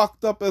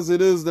fucked up as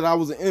it is that I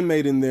was an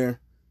inmate in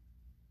there,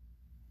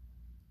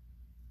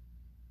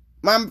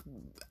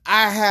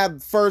 I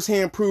have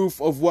firsthand proof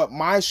of what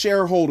my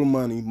shareholder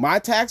money, my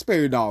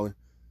taxpayer dollar,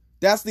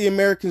 that's the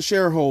American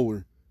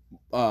shareholder,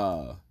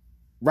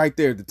 right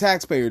there, the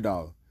taxpayer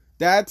dollar.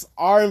 That's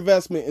our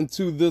investment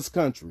into this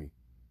country.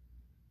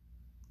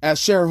 As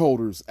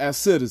shareholders, as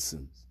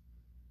citizens,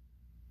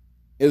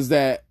 is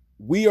that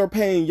we are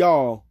paying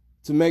y'all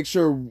to make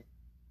sure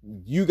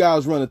you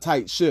guys run a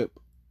tight ship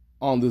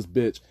on this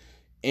bitch.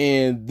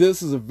 And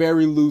this is a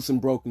very loose and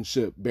broken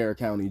ship, Bexar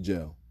County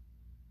Jail.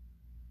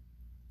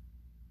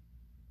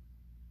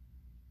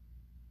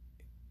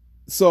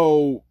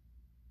 So,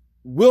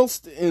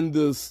 whilst in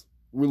this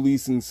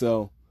releasing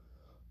cell,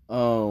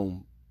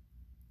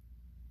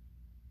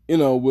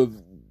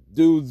 with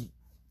dudes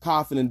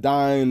coughing and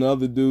dying, and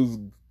other dudes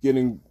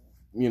getting,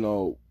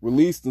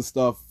 released and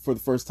stuff for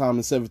the first time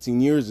in 17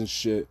 years and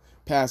shit,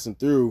 passing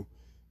through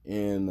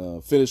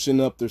and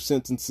finishing up their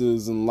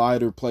sentences in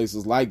lighter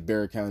places like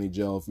Bexar County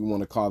Jail, if you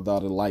want to call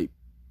that a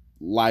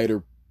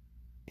lighter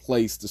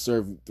place to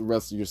serve the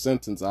rest of your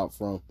sentence out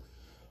from.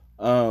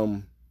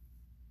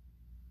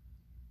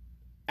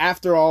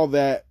 After all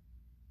that,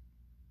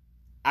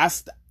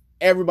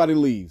 everybody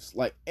leaves.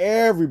 Like,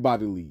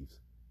 everybody leaves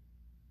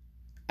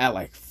at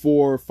like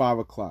 4 or 5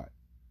 o'clock.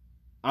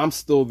 I'm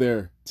still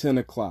there 10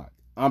 o'clock.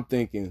 I'm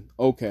thinking,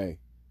 okay,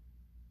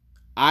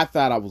 I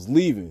thought I was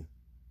leaving.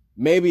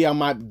 Maybe I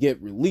might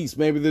get released.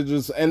 Maybe they're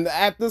just, and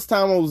at this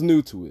time I was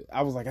new to it.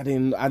 I was like, I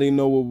didn't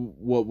know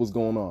what was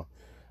going on.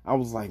 I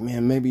was like,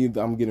 man, maybe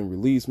I'm getting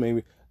released.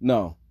 Maybe.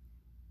 No.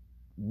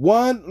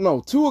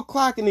 2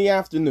 o'clock in the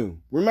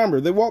afternoon.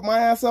 Remember, they woke my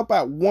ass up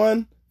at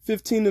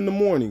 1:15 in the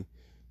morning.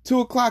 2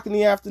 o'clock in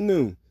the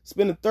afternoon.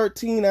 Spending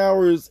 13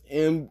 hours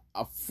in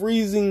a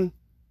freezing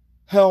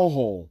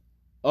hellhole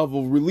of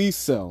a release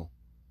cell.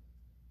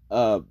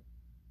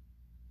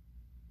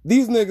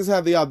 These niggas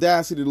have the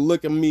audacity to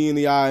look at me in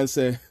the eye and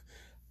say,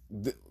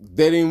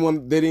 they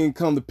didn't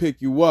come to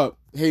pick you up.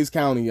 Hays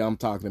County, I'm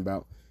talking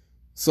about.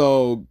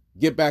 So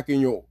get back in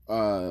your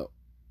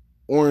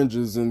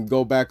oranges and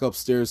go back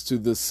upstairs to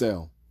this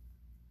cell.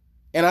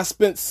 And I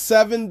spent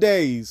 7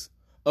 days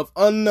of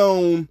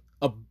unknown,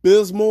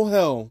 abysmal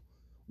hell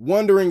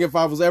wondering if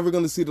I was ever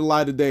going to see the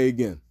light of day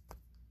again.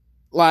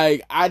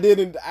 Like,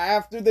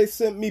 after they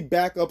sent me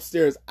back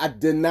upstairs, I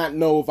did not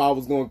know if I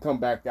was going to come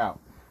back out.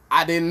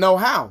 I didn't know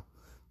how.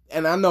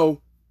 And I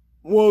know,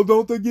 well,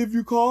 don't they give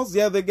you calls?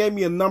 Yeah, they gave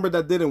me a number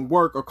that didn't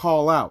work or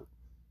call out.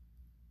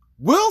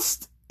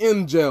 Whilst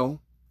in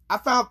jail, I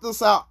found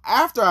this out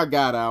after I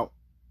got out,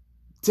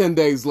 10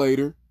 days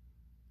later,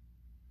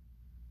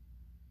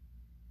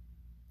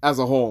 as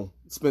a whole.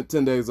 Spent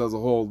 10 days as a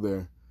whole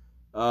there.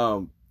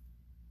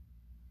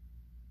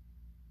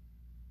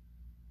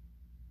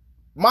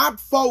 My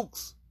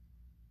folks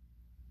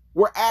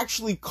were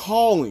actually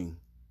calling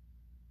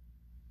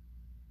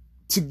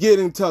to get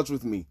in touch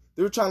with me.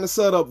 They were trying to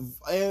set up,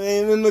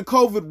 and in the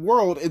COVID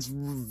world, it's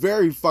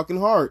very fucking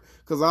hard,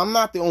 because I'm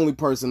not the only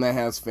person that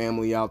has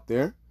family out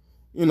there.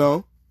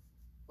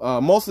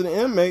 Most of the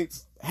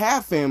inmates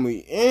have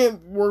family,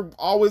 and we're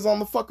always on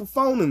the fucking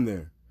phone in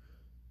there.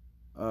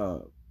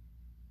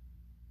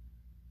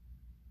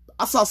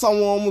 I saw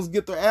someone almost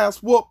get their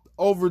ass whooped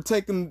over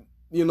taking,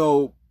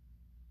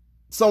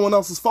 someone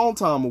else's phone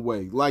time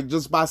away, like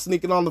just by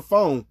sneaking on the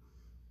phone.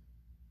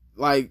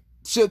 Like,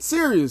 shit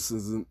serious.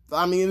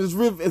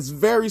 It's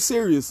very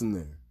serious in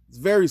there. It's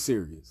very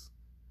serious.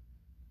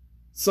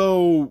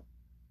 So,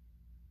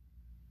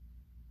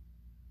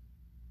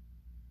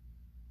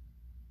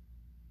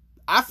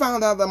 I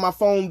found out that my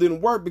phone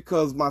didn't work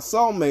because my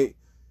cellmate,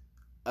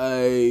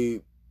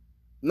 a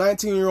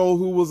 19-year-old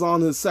who was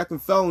on his second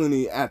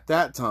felony at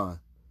that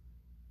time,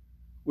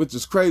 which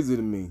is crazy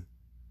to me.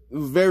 It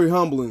was very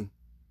humbling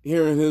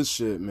hearing his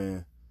shit,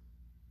 man.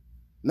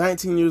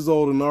 19 years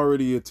old and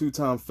already a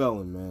 2-time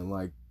felon, man.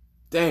 Like,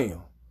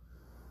 damn.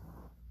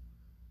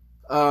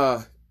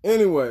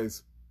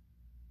 Anyways.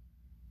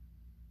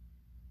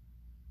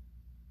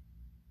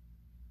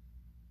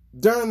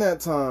 During that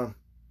time,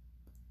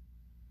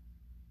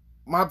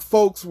 my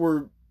folks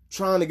were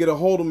trying to get a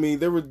hold of me.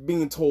 They were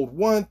being told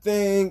one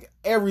thing,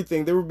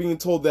 everything. They were being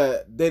told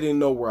that they didn't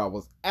know where I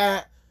was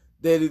at.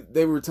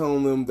 They were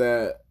telling them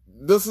that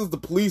this is the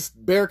police,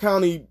 Bexar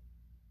County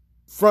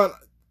front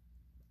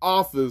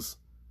office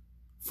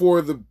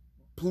for the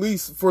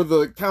police, for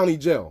the county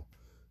jail.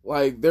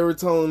 Like, they were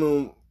telling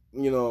them,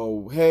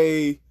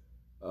 hey,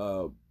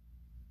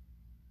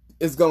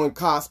 it's going to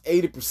cost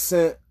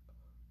 80%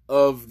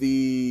 of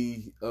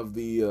the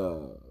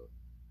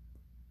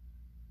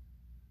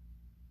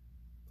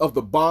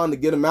bond to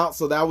get him out.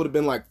 So that would have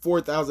been like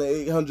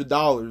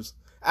 $4,800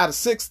 out of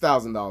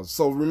 $6,000.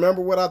 So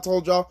remember what I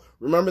told y'all?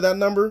 Remember that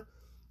number?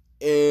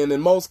 And in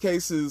most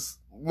cases,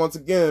 once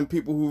again,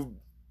 people who've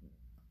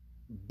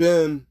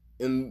been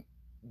in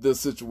this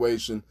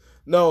situation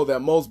know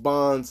that most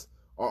bonds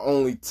are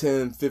only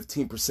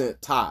 10-15%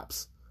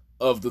 tops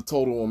of the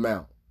total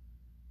amount.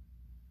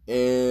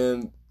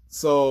 And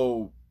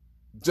so,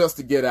 just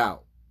to get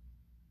out.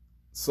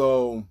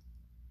 So,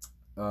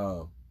 they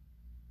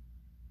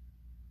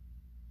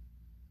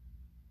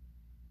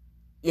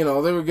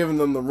were giving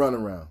them the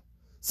runaround.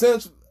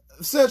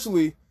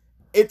 Essentially,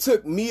 it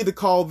took me to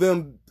call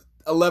them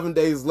 11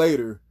 days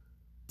later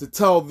to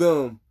tell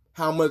them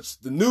how much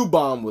the new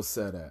bond was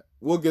set at.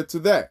 We'll get to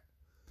that.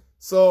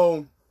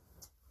 So,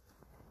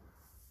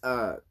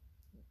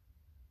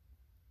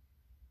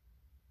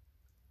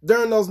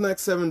 during those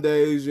next 7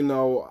 days,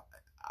 I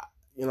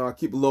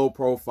keep a low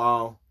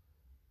profile.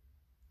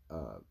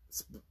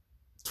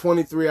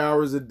 23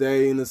 hours a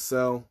day in the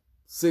cell.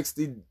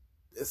 60.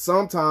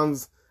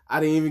 Sometimes I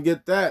didn't even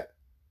get that.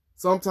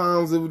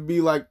 Sometimes it would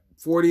be like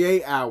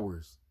 48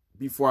 hours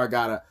before I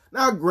got out.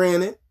 Now,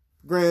 granted,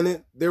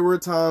 there were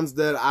times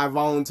that I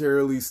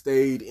voluntarily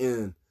stayed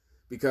in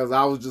because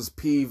I was just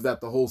peeved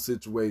at the whole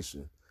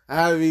situation. I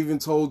haven't even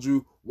told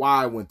you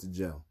why I went to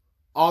jail.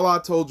 All I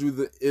told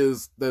you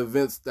is the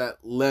events that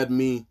led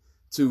me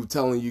to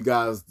telling you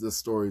guys this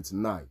story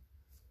tonight.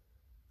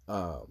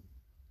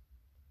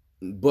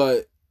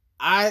 But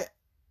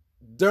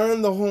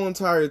during the whole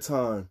entire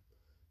time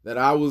that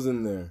I was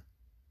in there,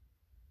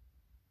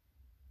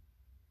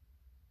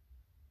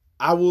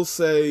 I will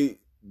say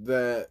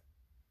that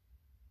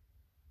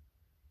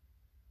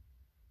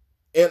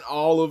in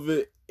all of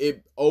it,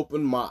 it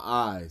opened my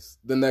eyes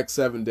the next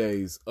 7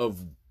 days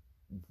of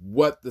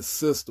what the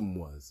system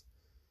was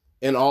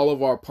and all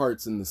of our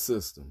parts in the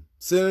system.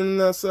 Sitting in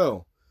that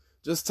cell,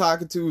 just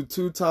talking to a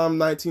 2-time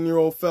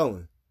 19-year-old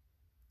felon,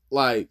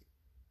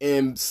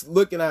 and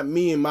looking at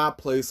me in my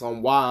place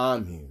on why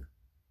I'm here.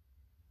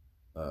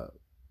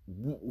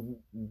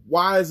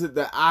 Why is it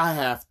that I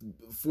have to,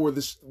 for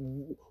this?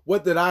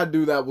 What did I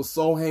do that was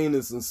so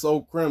heinous and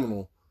so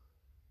criminal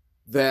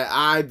that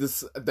I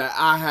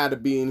had to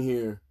be in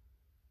here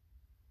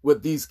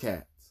with these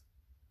cats?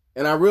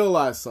 And I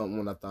realized something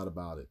when I thought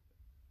about it.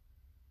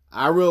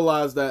 I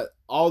realized that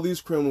all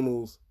these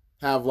criminals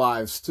have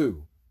lives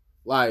too.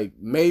 Like,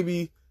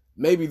 maybe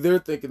they're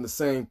thinking the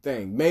same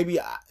thing.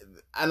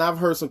 And I've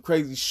heard some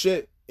crazy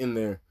shit in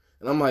there.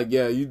 And I'm like,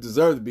 yeah, you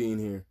deserve to be in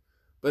here.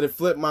 But it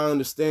flipped my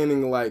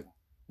understanding, like,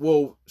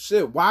 well,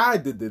 shit, why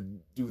did they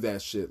do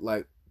that shit?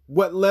 Like,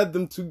 what led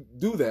them to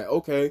do that?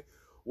 Okay,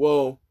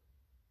 well,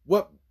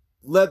 what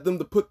led them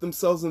to put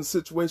themselves in a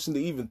situation to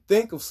even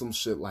think of some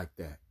shit like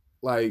that?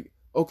 Like,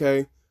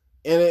 okay,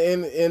 and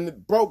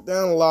it broke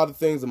down a lot of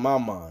things in my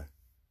mind,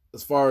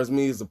 as far as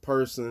me as a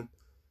person,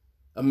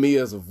 a me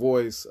as a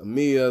voice, a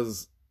me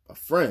as a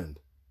friend,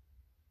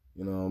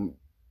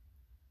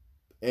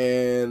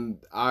 and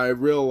I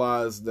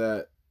realized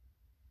that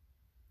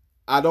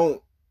I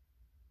don't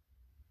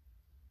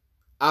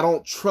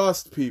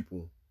trust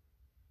people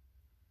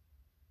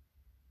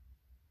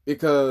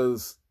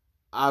because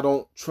I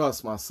don't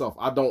trust myself.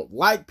 I don't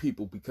like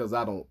people because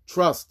I don't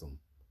trust them.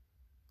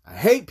 I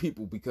hate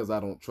people because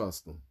I don't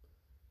trust them.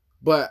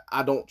 But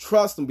I don't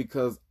trust them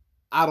because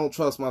I don't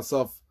trust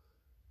myself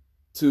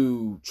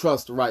to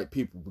trust the right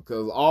people,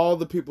 because all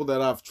the people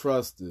that I've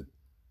trusted,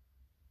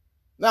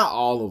 not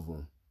all of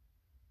them,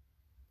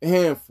 a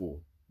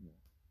handful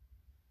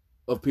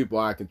of people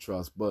I can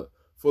trust, but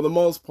for the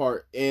most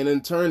part, and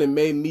in turn it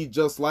made me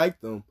just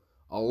like them,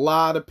 a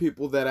lot of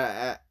people that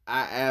I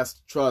asked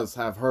to trust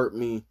have hurt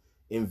me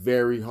in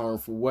very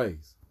harmful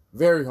ways.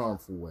 Very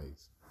harmful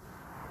ways.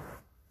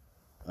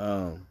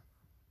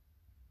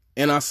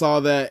 And I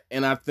saw that,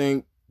 and I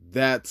think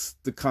that's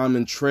the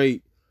common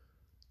trait,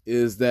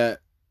 is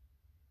that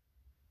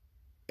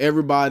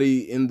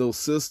everybody in those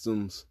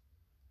systems,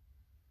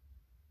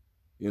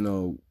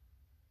 in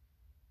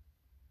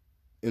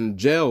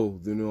jail,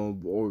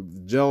 or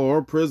jail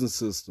or prison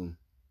system,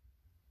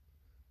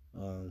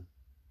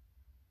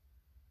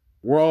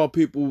 we're all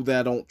people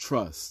that don't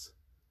trust.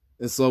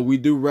 And so we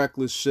do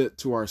reckless shit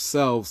to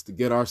ourselves to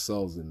get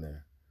ourselves in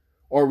there.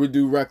 Or we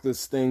do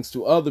reckless things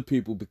to other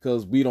people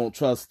because we don't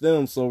trust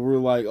them. So we're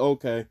like,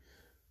 okay,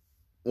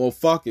 well,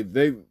 fuck it.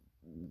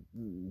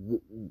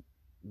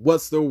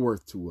 What's their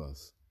worth to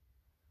us?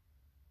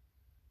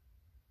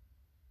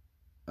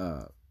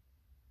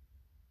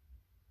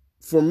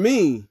 For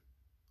me,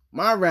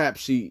 my rap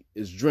sheet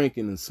is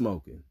drinking and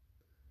smoking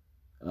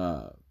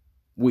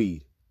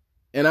weed.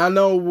 And I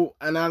know,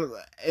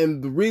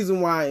 and the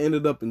reason why I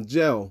ended up in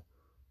jail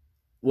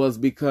was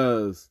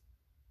because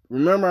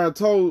remember I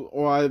told,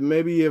 or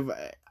maybe if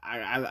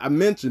I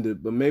mentioned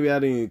it, but maybe I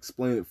didn't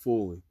explain it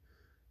fully.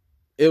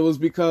 It was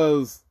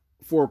because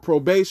for a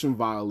probation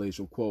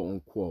violation, quote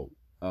unquote,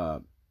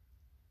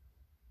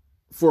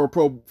 for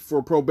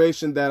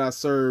probation that I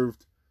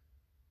served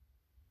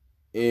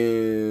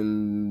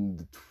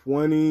in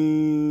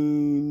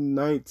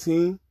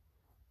 2019,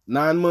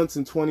 9 months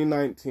in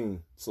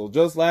 2019. So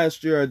just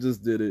last year I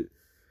just did it.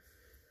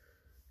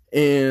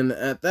 And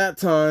at that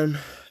time,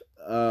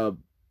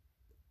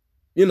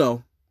 you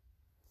know,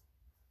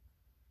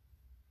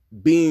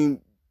 being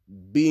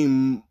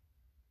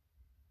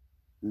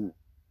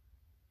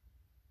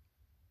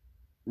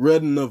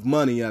ridden of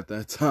money at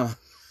that time.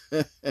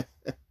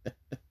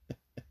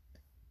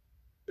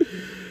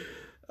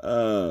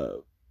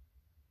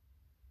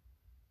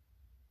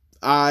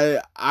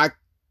 I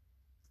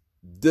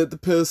did the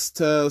piss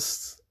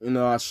test,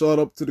 I showed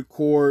up to the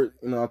court,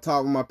 I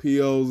talked with my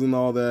POs and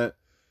all that.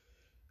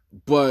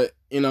 But,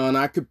 and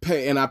I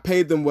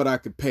paid them what I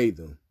could pay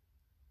them.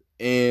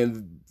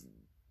 And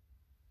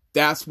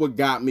that's what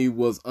got me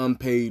was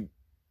unpaid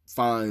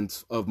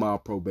fines of my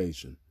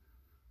probation.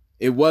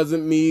 It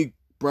wasn't me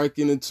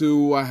breaking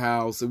into a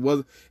house. It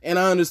wasn't, and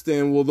I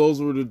understand, well,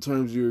 those were the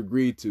terms you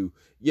agreed to.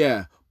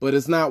 Yeah, but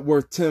it's not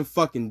worth 10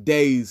 fucking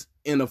days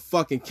in a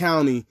fucking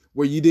county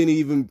where you didn't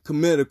even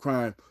commit a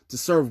crime to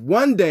serve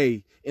 1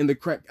 day in the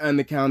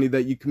county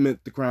that you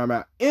commit the crime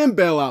out and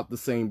bail out the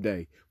same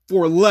day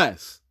for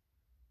less.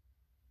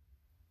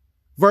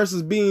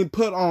 Versus being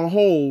put on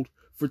hold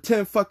for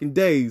 10 fucking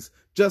days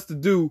just to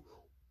do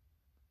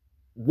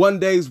 1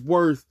 day's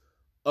worth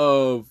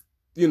of,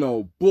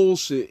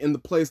 bullshit in the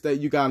place that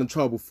you got in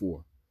trouble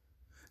for.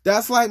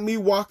 That's like me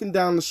walking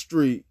down the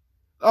street.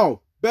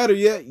 Oh, better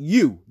yet,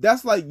 you.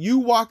 That's like you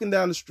walking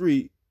down the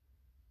street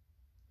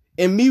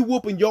and me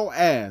whooping your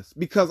ass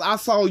because I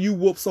saw you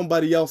whoop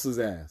somebody else's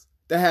ass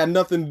that had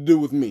nothing to do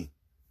with me.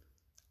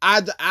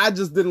 I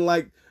just didn't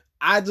like...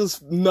 I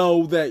just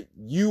know that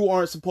you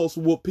aren't supposed to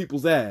whoop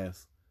people's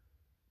ass.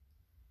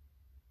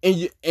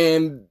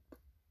 And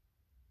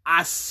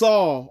I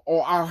saw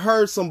or I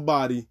heard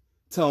somebody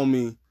tell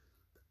me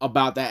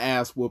about that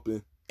ass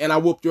whooping, and I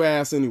whooped your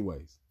ass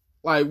anyways.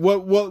 Like,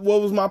 what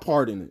was my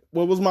part in it?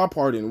 What was my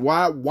part in it?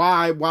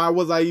 Why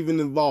was I even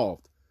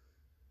involved?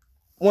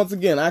 Once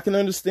again, I can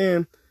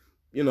understand,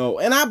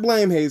 and I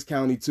blame Hays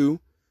County too,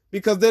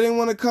 because they didn't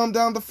want to come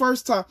down the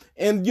first time.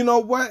 And you know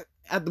what?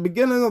 At the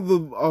beginning of the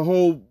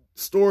whole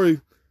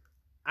story,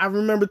 I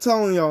remember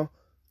telling y'all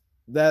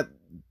that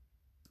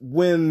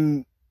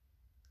when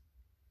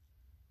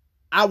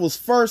I was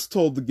first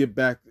told to get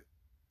back,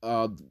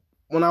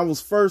 when I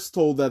was first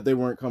told that they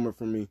weren't coming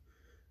for me,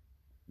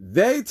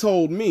 they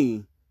told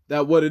me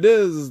that what it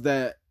is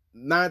that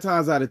 9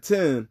 times out of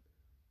 10,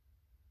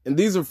 and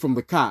these are from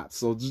the cops,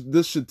 so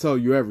this should tell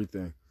you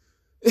everything.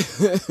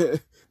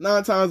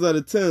 9 times out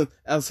of 10,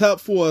 as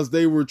helpful as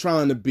they were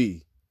trying to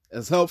be,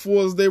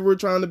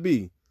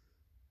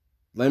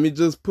 let me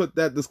just put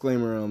that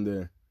disclaimer on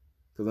there,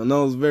 because I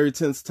know it's a very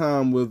tense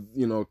time with,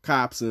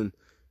 cops and,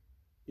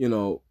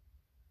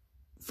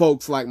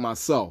 folks like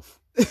myself.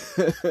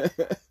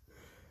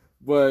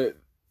 But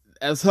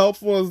as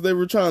helpful as they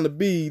were trying to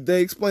be,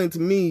 they explained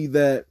to me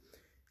that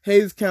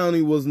Hays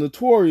County was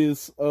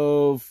notorious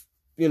of,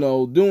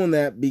 doing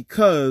that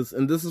because,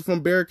 and this is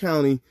from Bexar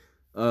County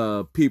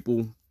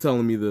people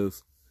telling me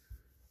this,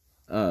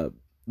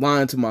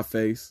 lying to my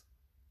face.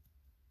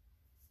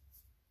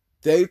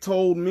 They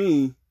told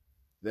me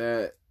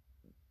that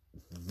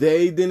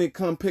they didn't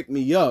come pick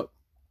me up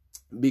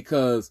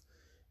because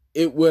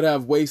it would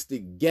have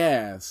wasted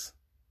gas,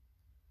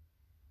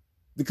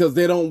 because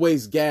they don't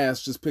waste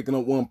gas just picking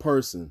up one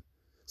person.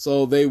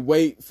 So they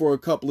wait for a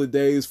couple of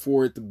days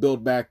for it to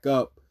build back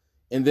up,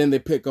 and then they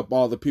pick up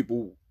all the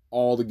people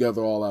all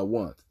together all at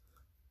once.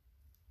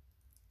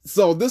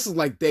 So this is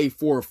like day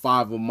 4 or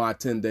 5 of my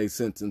 10-day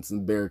sentence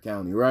in Bexar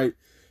County, right?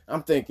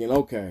 I'm thinking,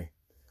 okay,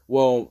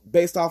 well,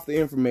 based off the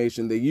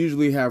information, they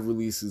usually have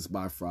releases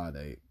by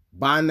Friday.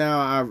 By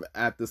now,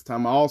 at this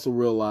time, I also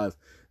realized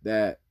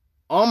that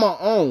on my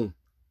own,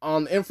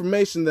 on good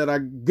information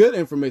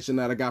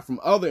that I got from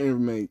other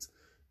inmates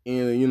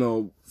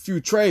and,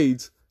 few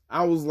trades,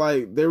 I was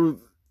like, they were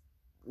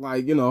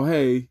like,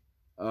 hey,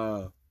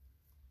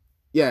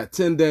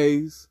 10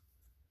 days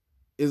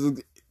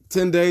is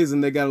 10 days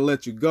and they got to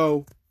let you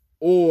go,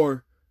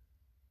 or,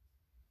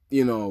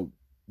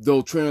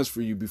 they'll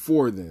transfer you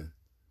before then.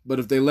 But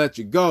if they let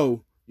you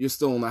go, you're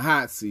still on the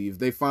hot seat. If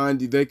they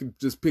find you, they can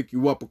just pick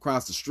you up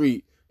across the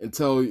street and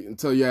tell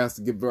you ass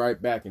to get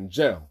right back in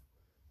jail.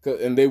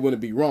 And they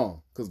wouldn't be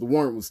wrong, because the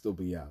warrant would still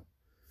be out.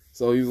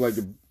 So he was like,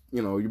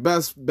 your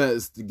best bet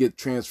is to get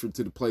transferred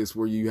to the place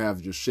where you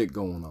have your shit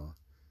going on.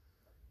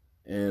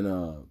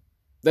 And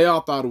they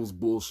all thought it was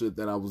bullshit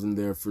that I was in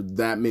there for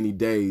that many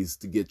days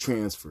to get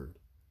transferred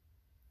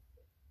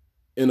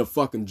in a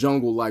fucking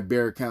jungle like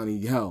Bexar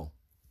County hell.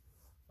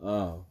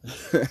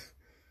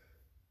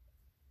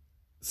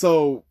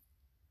 So,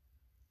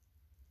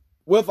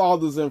 with all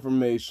this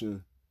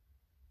information,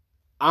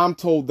 I'm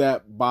told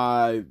that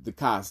by the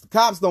cops. The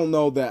cops don't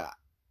know that,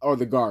 or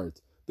the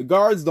guards. The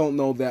guards don't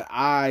know that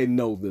I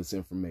know this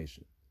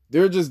information.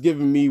 They're just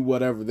giving me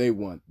whatever they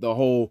want. The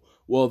whole,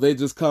 well, they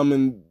just come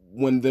in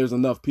when there's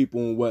enough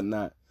people and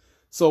whatnot.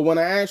 So when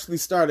I actually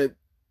started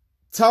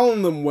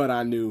telling them what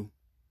I knew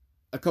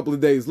a couple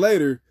of days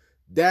later,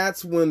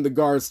 that's when the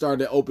guards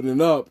started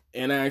opening up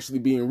and actually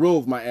being real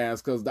with my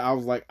ass, because I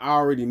was like, I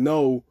already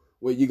know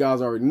what you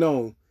guys already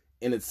know,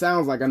 and it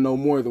sounds like I know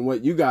more than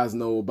what you guys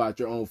know about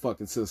your own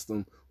fucking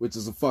system, which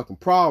is a fucking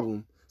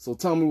problem. So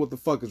tell me what the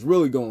fuck is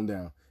really going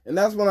down. And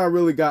that's when I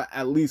really got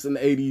at least an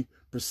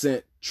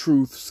 80%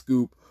 truth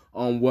scoop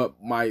on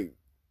what might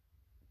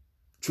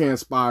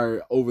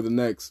transpire over the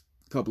next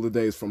couple of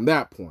days from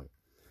that point.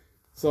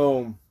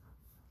 So,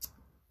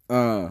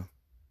 the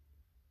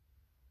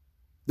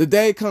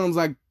day comes,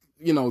 like,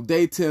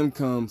 day 10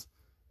 comes.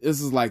 This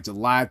is like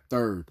July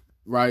 3rd,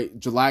 right?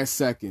 July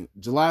 2nd,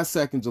 July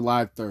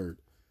 3rd.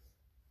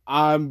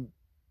 I'm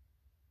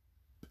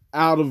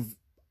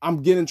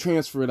getting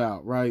transferred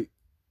out, right?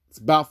 It's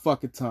about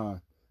fucking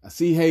time. I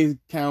see Hayes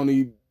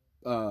County,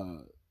 a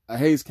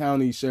Hayes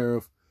County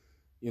sheriff,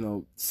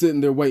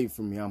 sitting there waiting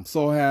for me. I'm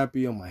so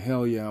happy. I'm like,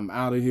 hell yeah, I'm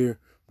out of here.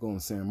 I'm going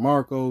to San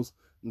Marcos.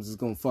 I'm just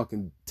going to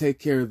fucking take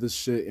care of this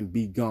shit and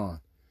be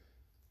gone.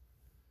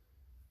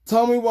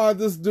 Tell me why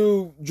this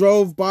dude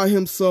drove by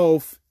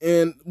himself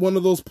in one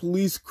of those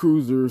police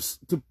cruisers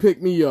to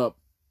pick me up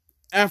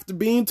after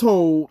being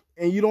told,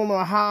 and you don't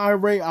know how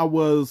irate I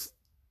was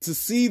to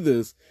see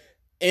this.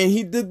 And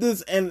he did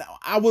this, and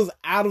I was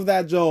out of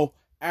that jail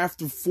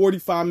after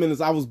 45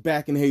 minutes. I was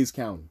back in Hayes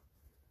County.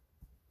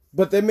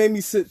 But they made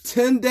me sit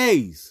 10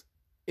 days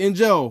in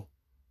jail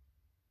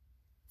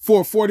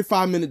for a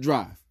 45-minute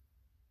drive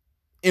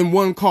in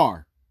one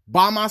car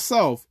by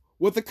myself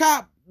with a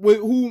cop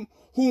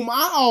whom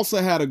I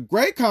also had a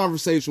great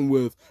conversation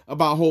with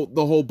about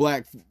the whole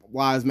Black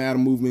Lives Matter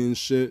movement and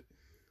shit.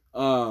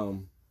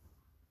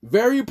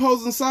 Very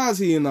opposing sides,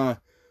 he and I.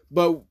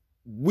 But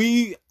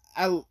we,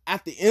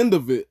 at the end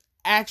of it,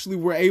 actually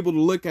were able to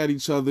look at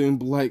each other and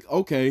be like,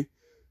 okay,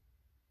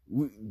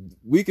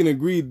 we can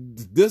agree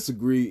to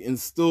disagree and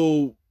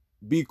still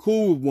be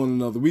cool with one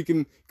another. We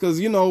can, because,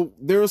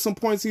 there were some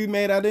points he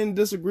made I didn't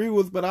disagree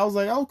with, but I was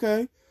like,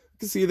 okay, I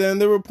can see that. And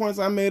there were points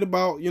I made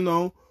about,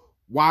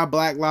 why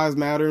Black Lives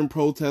Matter and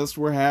protests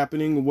were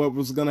happening and what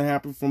was going to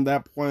happen from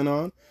that point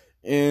on.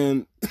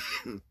 And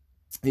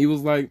he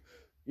was like,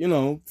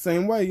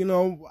 same way,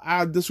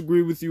 I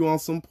disagree with you on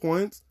some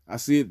points. I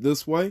see it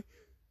this way,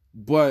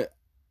 but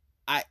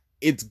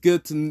it's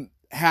good to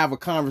have a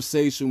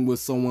conversation with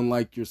someone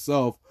like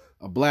yourself,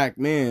 a black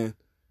man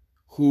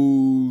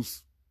who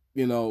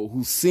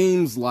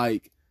seems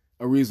like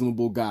a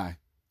reasonable guy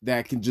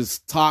that can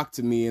just talk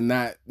to me and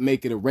not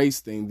make it a race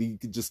thing. You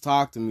could just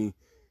talk to me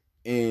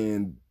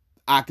and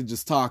I could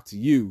just talk to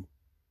you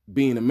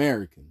being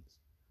Americans.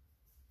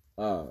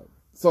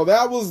 So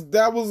that was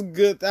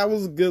good. That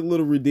was a good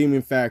little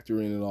redeeming factor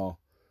in it all.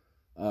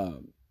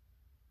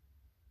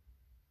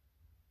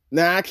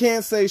 Now I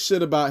can't say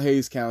shit about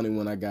Hayes County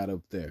when I got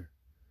up there.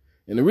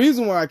 And the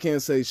reason why I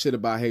can't say shit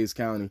about Hayes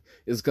County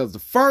is because the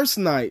first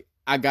night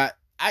I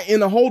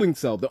in a holding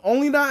cell. The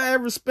only night I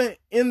ever spent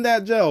in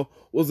that jail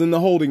was in the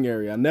holding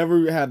area. I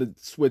never had to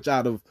switch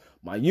out of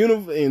my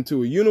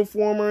into a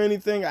uniform or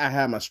anything. I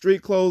had my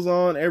street clothes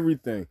on,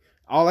 everything.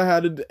 All I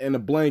had to do, and a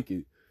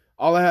blanket.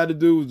 All I had to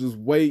do was just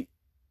wait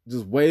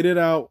it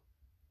out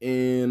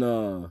in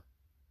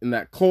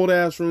that cold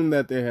ass room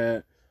that they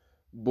had.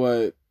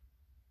 But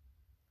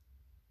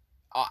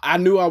I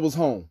knew I was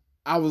home.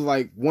 I was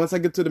like, once I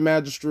get to the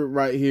magistrate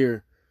right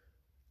here,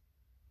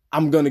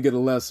 I'm going to get a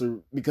lesser,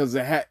 because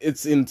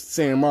it's in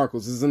San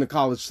Marcos. It's in a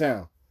college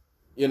town.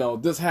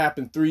 This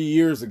happened 3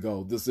 years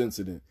ago, this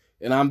incident.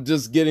 And I'm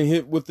just getting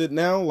hit with it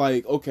now.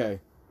 Like, okay,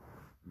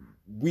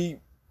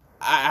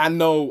 I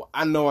know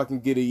I can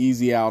get an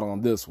easy out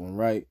on this one,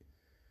 right?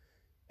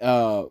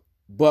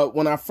 But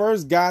when I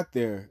first got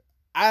there,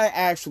 I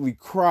actually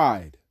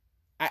cried.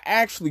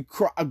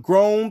 A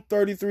grown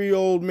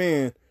 33-year-old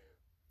man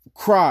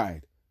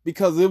cried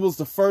because it was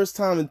the first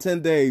time in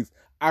 10 days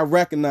I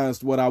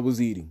recognized what I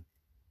was eating.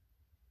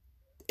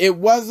 It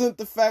wasn't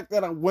the fact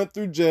that I went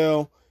through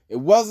jail. It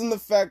wasn't the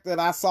fact that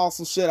I saw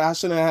some shit I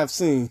shouldn't have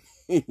seen.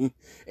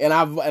 and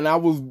I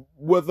was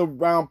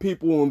around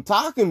people and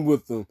talking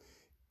with them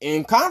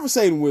and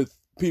conversating with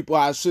people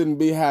I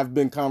shouldn't have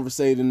been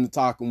conversating and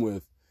talking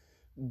with.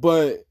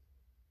 But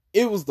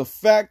it was the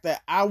fact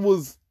that I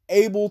was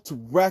able to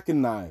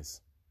recognize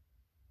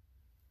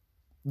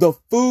the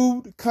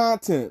food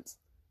contents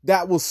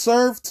that was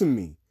served to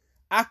me.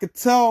 I could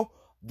tell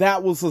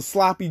that was a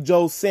sloppy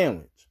Joe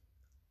sandwich.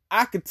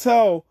 I could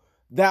tell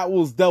that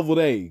was deviled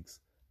eggs.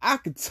 I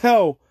could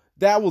tell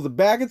that was a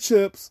bag of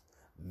chips.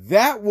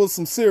 That was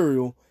some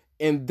cereal.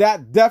 And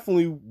that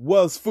definitely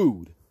was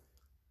food.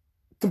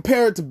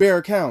 Compared to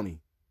Bexar County.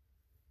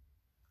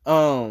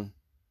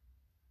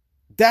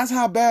 That's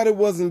how bad it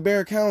was in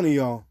Bexar County,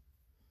 y'all.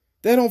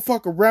 They don't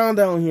fuck around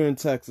down here in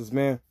Texas,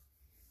 man.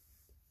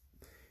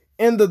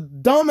 And the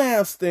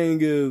dumbass thing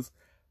is,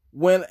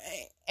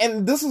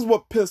 and this is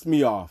what pissed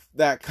me off,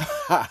 that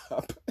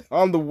cop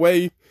on the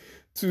way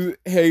to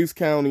Hayes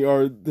County,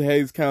 or the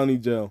Hayes County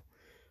jail.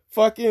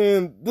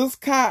 Fucking, this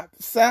cop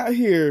sat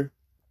here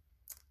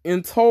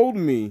and told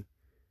me,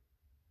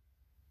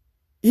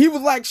 he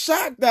was like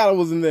shocked that I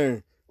was in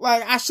there.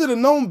 Like, I should have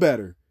known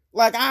better.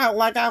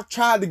 I've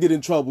tried to get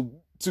in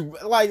trouble to,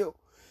 like,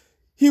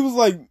 he was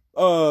like,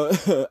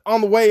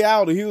 on the way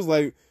out, he was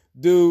like,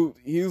 dude,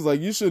 he was like,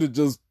 you should have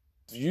just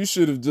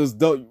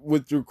dealt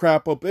with your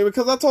crap up there,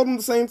 because I told him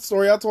the same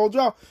story I told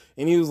y'all.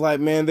 And he was like,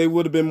 man, they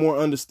would have been more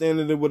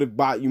understanding. They would have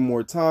bought you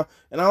more time.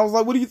 And I was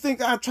like, what do you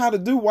think I tried to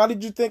do? Why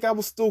did you think I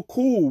was still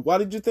cool? Why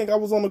did you think I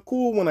was on the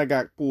cool when I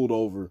got pulled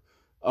over,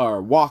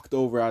 or walked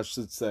over, I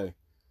should say?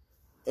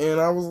 And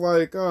I was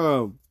like,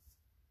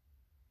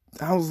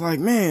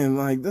 man,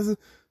 like, the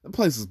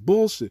place is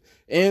bullshit.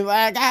 And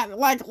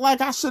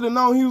I should have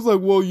known. He was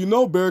like, well, you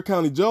know, Bexar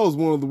County Jail is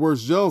one of the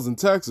worst jails in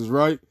Texas,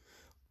 right?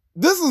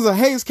 This is a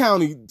Hayes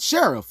County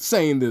sheriff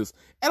saying this.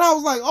 And I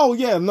was like, oh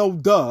yeah, no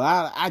duh.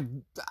 I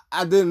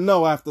didn't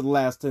know after the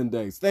last 10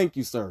 days. Thank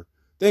you, sir.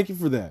 Thank you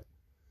for that.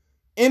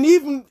 And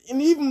even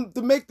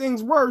to make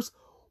things worse,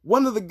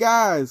 one of the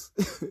guys,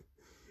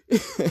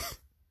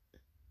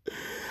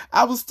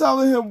 I was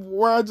telling him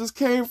where I just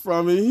came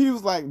from, and he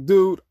was like,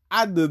 dude,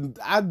 I've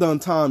done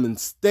time in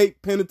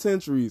state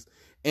penitentiaries,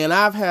 and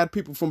I've had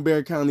people from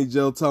Bexar County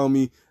Jail tell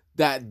me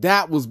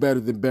that was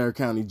better than Bexar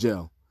County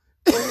Jail.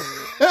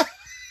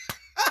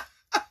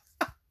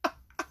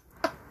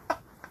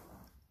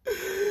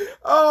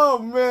 Oh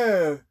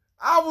man,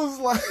 I was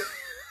like,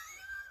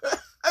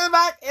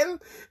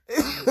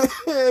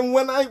 and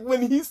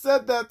when he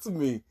said that to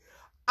me,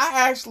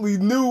 I actually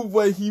knew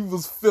what he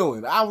was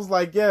feeling. I was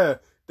like, yeah,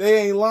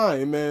 they ain't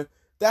lying, man.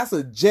 That's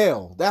a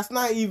jail. That's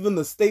not even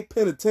the state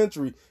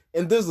penitentiary.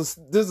 And there's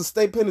a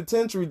state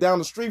penitentiary down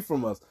the street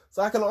from us.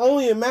 So I can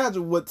only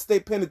imagine what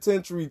state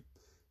penitentiary,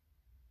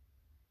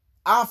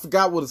 I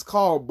forgot what it's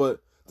called, but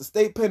the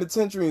state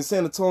penitentiary in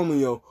San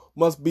Antonio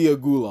must be a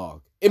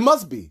gulag. It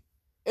must be.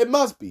 It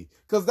must be.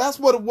 Because that's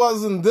what it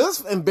was in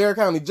Bexar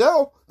County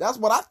Jail. That's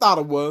what I thought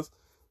it was.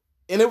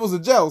 And it was a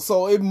jail.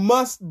 So it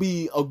must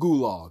be a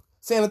gulag.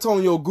 San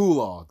Antonio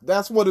gulag.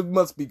 That's what it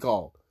must be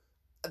called.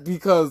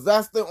 Because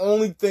that's the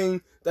only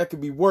thing that could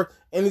be worse.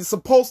 And it's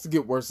supposed to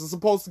get worse. It's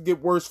supposed to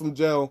get worse from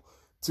jail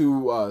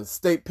to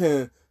state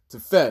pen to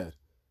Fed.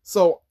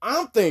 So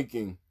I'm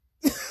thinking,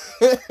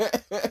 what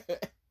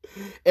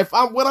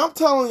I'm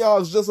telling y'all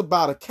is just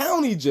about a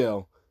county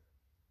jail,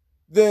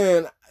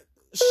 then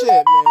shit,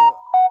 man.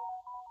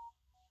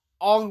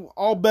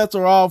 All bets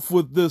are off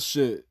with this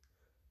shit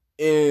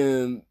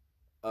in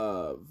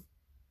the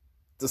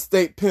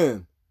state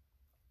pen.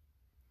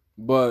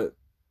 But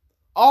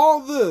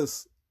all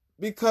this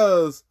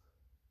because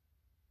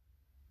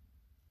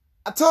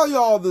I tell you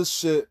all this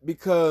shit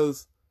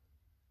because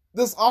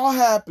this all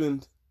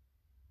happened.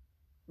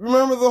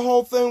 Remember the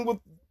whole thing with,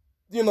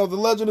 the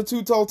Legend of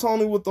Two-Toe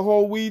Tony with the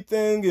whole weed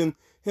thing and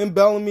him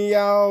bailing me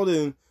out,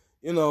 and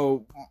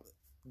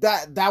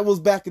that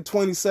was back in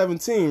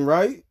 2017,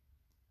 right?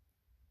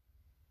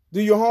 Do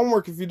your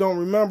homework if you don't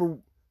remember.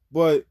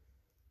 But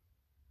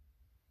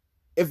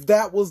if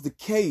that was the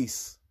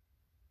case,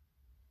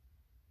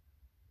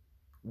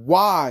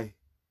 why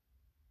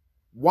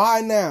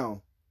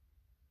now?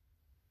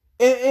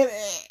 And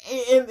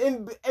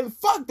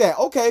fuck that.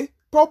 Okay,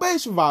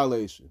 probation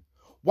violation.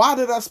 Why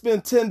did I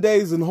spend 10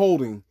 days in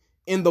holding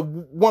in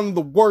one of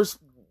the worst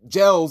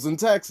jails in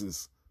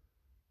Texas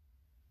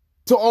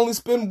to only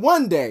spend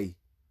 1 day,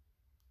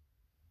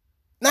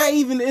 not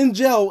even in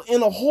jail,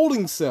 in a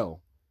holding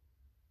cell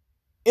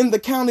in the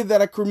county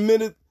that I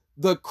committed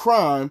the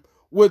crime,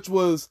 which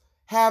was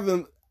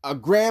having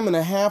 1.5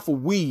 grams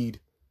of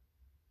weed,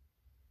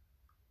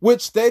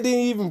 which they didn't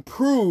even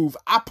prove.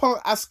 I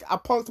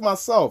punked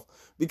myself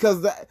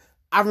because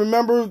I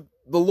remember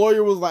the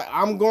lawyer was like,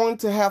 I'm going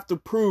to have to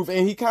prove,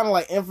 and he kind of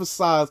like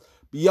emphasized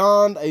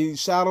beyond a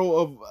shadow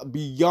of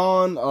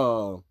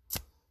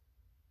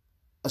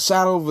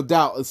a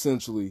doubt,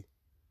 essentially.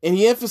 And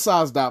he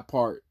emphasized that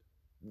part,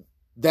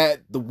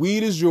 that the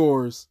weed is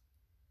yours.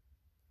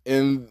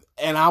 And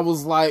I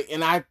was like,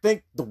 and I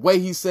think the way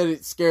he said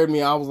it scared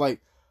me. I was like,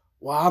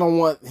 well, I don't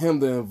want him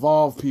to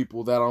involve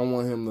people that I don't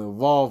want him to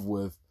involve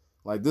with.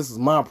 Like, this is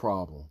my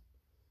problem.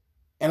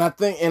 And I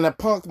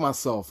punked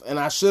myself, and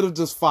I should have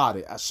just fought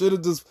it. I should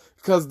have just,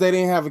 because they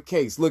didn't have a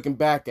case, looking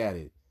back at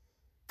it.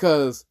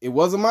 Because it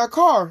wasn't my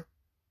car.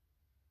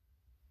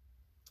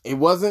 It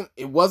wasn't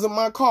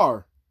my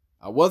car.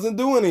 I wasn't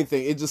doing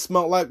anything. It just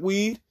smelled like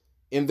weed,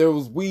 and there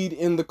was weed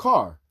in the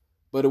car.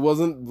 But it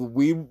wasn't the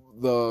weed.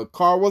 The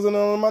car wasn't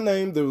under my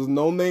name. There was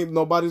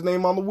nobody's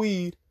name on the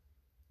weed.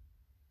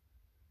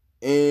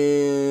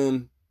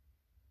 And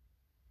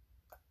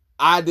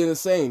I didn't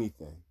say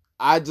anything.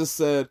 I just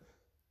said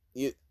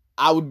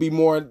I would be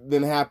more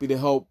than happy to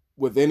help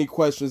with any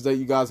questions that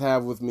you guys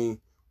have with me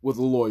with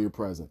a lawyer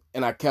present.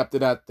 And I kept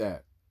it at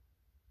that.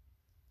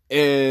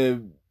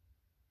 And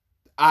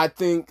I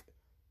think,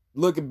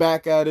 looking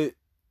back at it,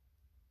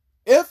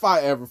 if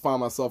I ever find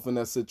myself in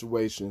that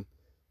situation,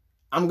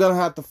 I'm going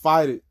to have to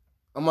fight it.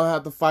 I'm going to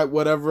have to fight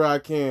whatever I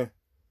can.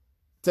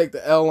 Take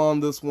the L on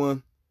this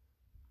one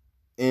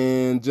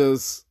and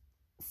just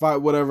fight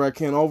whatever I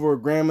can over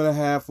 1.5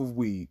 grams of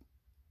weed.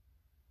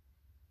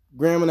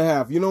 1.5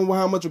 grams. You know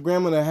how much 1.5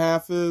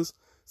 grams is?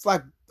 It's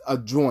like a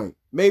joint,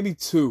 maybe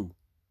 2,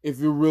 if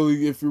you're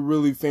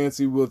really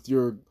fancy with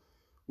your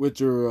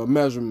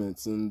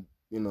measurements and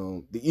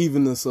the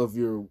evenness of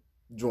your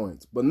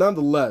joints. But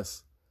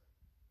nonetheless,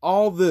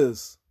 all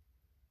this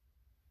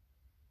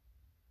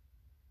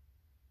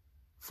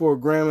for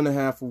 1.5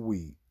 grams of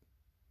weed.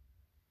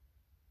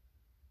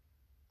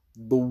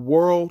 The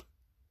world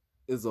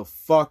is a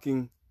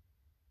fucking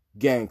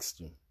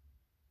gangster.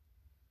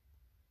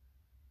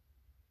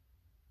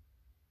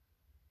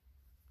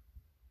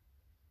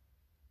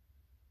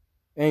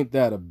 Ain't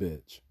that a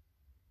bitch?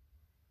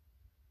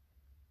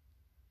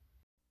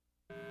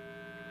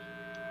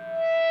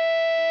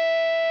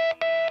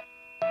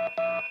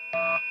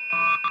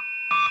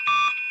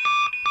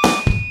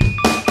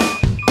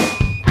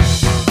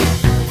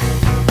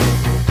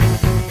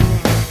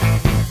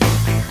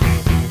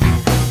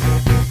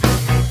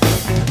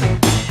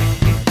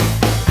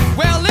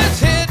 Well, it's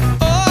hit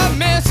or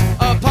miss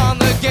upon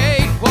the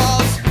gate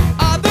walls.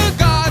 Are the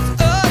guards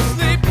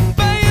asleep?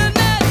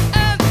 Bayonet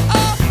and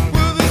all.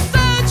 Will the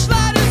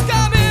searchlight is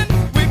coming?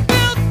 We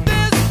built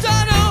this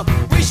tunnel.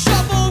 We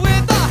shovel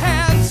with our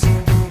hands.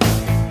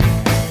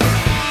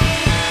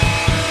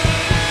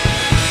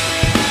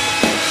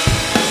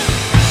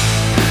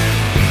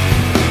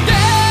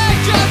 Take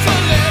just a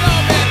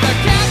little bit. The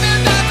cabin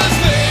not to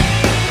sleep.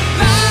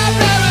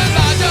 Library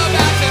locked up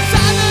back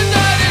inside the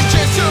dirty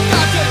shit. You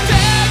got to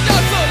take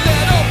just a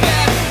little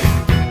bit.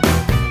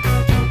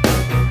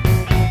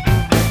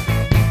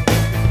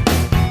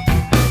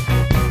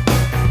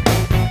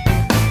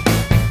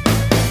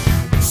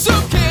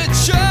 Soup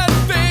kitchen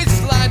face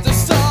lines of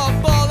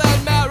stubble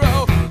and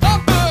marrow. A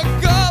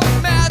book of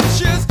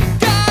matches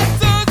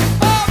guides us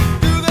home.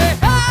 Do they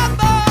have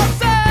the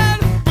sand?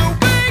 When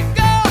we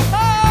go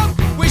home,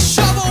 we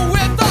shovel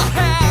with our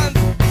hands.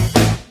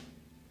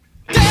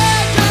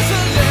 Take just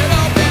a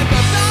little bit,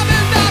 the time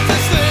is not to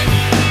sleep.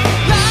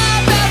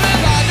 Library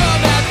locked up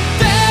back.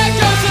 Take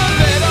just a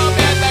little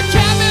bit, the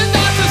cabin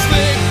not to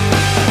sleep.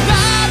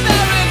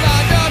 Library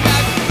locked up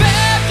back.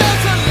 Live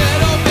just a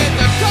little bit,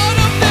 the coat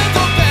of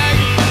nickel bag.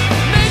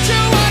 Meet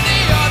you on the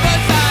other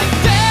side.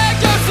 Take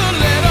just a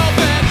little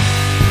bit.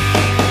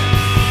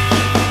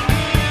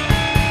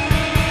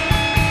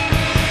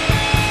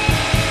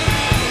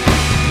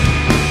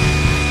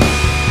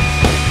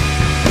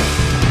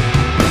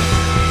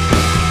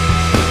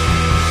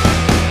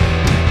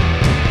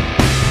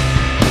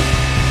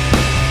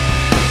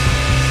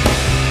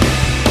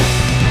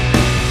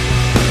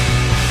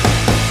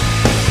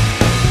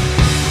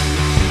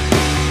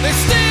 They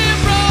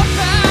steamroll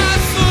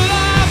past the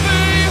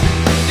lobby.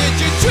 Did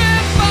you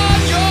trip on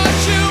your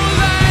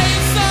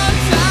shoelace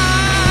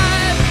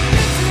untied?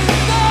 It's in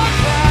the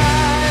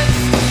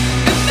price,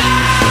 and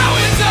now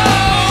it's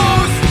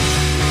owes.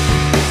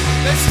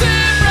 They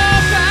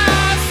steamroll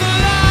past the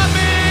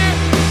lobby.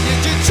 Did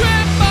you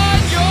trip on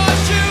your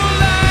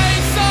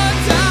shoelace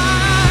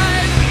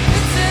untied?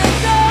 It's in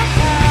the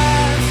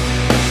price,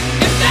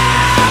 and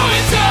now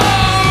it's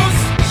owes.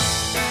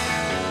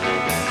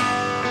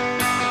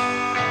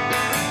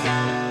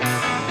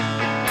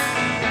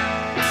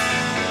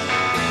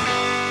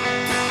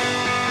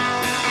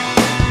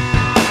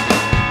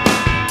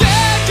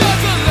 Take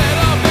just a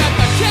little bit,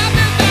 the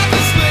cabin not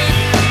to sleep.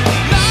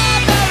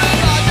 Library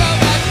locked up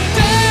back.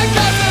 Take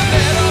just a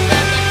little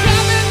bit, the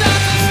cabin not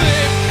to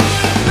sleep.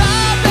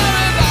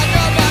 Library locked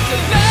up back.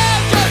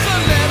 Live just a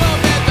little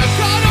bit, the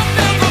coat of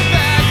nickel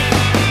bag.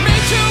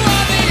 Meet you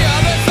on the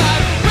other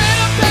side. Rid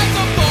of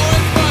pencil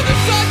forest for the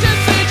such and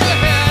seed your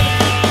head.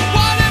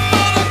 Wanted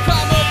for the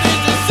crime of the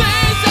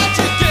disease that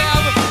you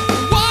give.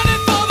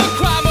 Wanted for the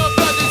crime of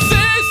the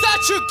disease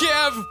that you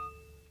give.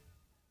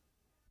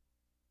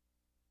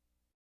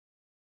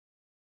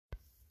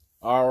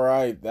 All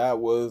right, that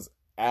was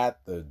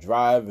At the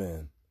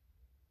Drive-In.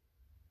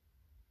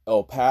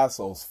 El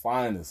Paso's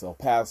finest, El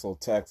Paso,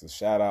 Texas.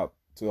 Shout out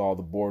to all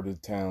the border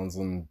towns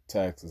in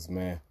Texas,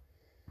 man.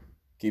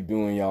 Keep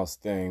doing y'all's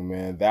thing,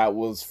 man. That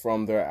was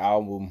from their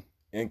album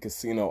In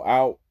Casino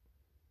Out.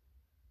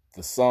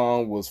 The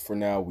song was For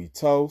Now We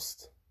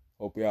Toast.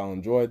 Hope y'all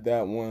enjoyed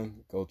that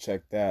one. Go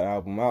check that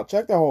album out.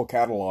 Check their whole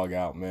catalog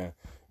out, man.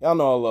 Y'all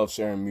know I love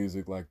sharing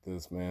music like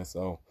this, man.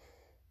 So,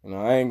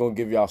 I ain't gonna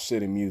give y'all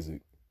shitty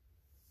music.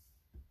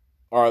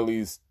 Or at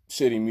least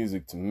shitty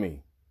music to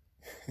me.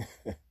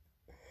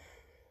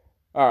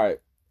 All right.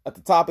 At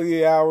the top of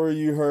the hour,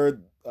 you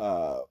heard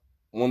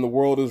When the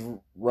World is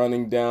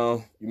Running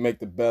Down, You Make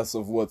the Best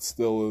of What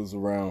Still Is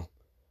Around.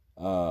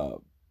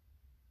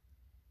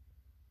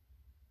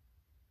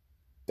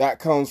 That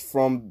comes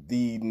from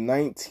the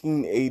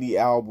 1980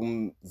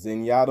 album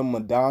Zenyatta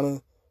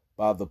Madonna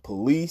by The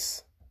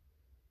Police.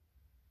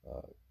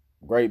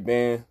 Great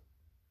band.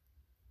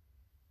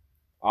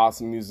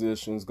 Awesome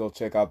musicians. Go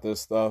check out their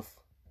stuff.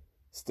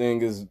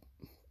 Sting is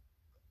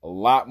a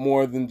lot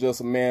more than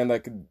just a man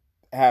that could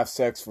have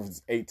sex for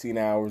 18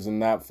 hours and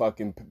not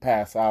fucking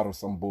pass out or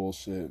some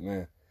bullshit,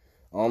 man.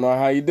 I don't know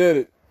how you did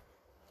it,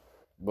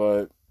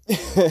 but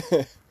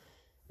hey,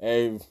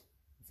 if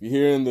you're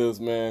hearing this,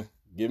 man,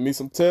 give me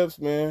some tips,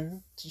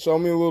 man. Show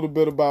me a little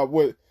bit about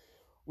what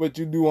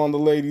you do on the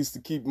ladies to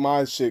keep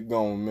my shit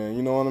going, man.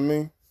 You know what I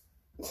mean?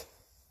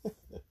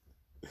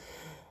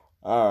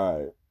 All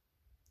right.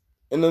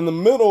 And in the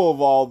middle of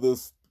all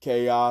this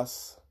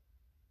chaos,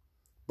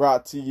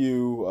 brought to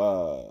you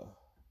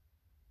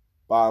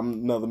by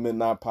another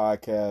Midnight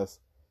Podcast.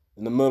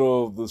 In the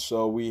middle of the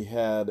show, we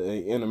had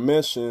an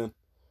intermission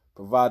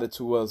provided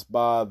to us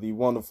by the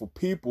wonderful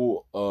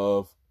people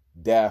of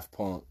Daft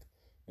Punk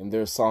and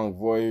their song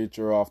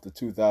Voyager off the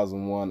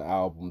 2001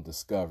 album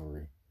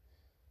Discovery.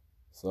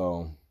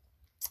 So,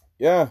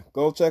 yeah,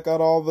 go check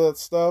out all that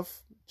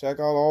stuff. Check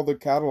out all the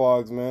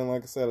catalogs, man.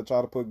 Like I said, I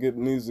try to put good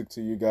music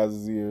to you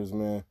guys' ears,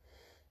 man.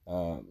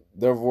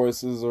 Their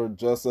voices are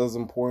just as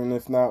important,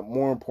 if not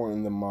more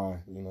important than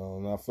mine, you know.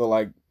 And I feel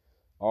like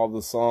all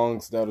the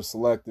songs that are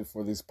selected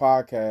for these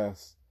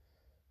podcasts,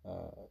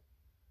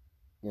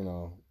 you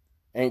know,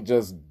 ain't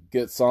just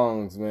good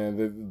songs,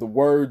 man. The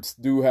words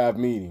do have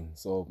meaning.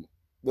 So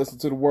listen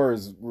to the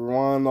words.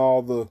 Rewind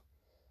all the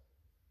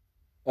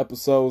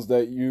episodes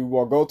that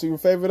or go to your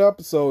favorite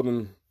episode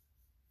and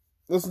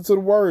listen to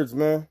the words,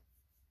 man.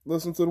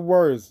 Listen to the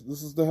words.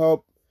 This is to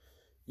help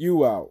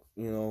you out,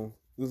 you know.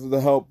 This is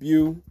to help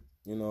you,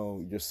 you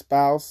know, your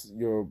spouse,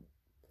 your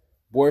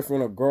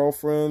boyfriend or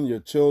girlfriend, your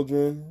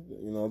children.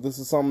 You know, this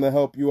is something to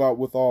help you out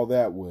with all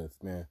that with,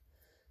 man.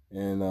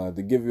 And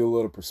to give you a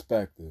little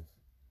perspective.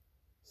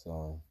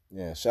 So,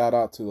 yeah, shout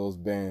out to those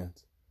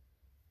bands.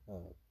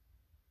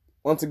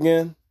 Once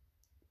again,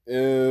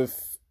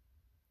 if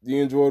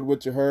you enjoyed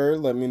what you heard,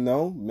 let me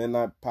know.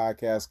 Midnight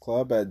Podcast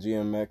Club at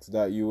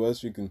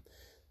gmx.us. You can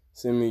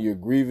send me your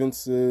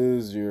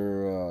grievances,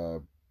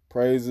 your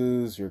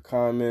praises, your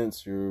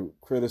comments, your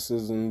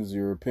criticisms,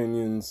 your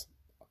opinions.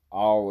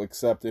 I'll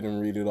accept it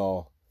and read it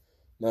all.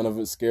 None of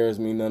it scares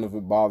me. None of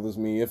it bothers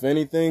me. If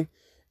anything,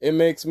 it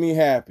makes me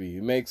happy.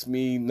 It makes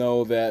me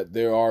know that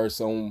there are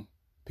some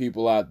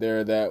people out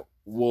there that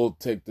will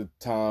take the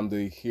time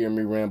to hear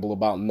me ramble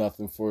about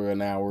nothing for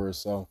an hour or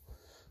so.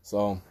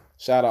 So,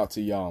 shout out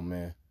to y'all,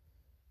 man.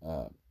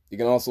 You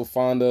can also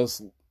find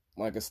us,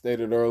 like I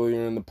stated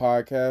earlier in the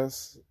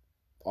podcast,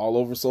 all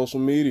over social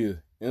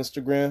media.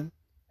 Instagram,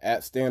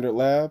 at Standard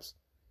Labs.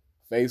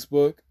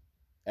 Facebook,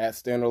 at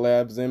Standard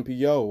Labs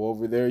NPO.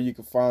 Over there you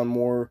can find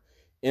more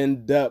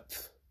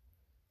in-depth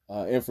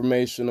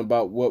information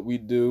about what we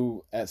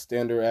do at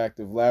Standard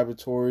Active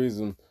Laboratories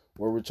and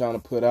where we're trying to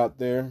put out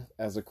there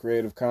as a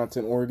creative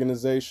content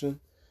organization.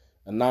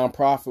 A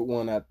non-profit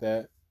one at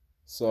that.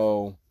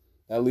 So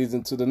that leads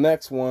into the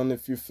next one.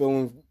 If you're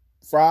feeling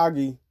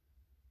froggy,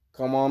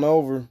 come on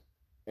over.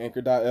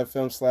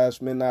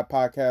 Anchor.fm/Midnight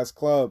Podcast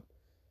Club.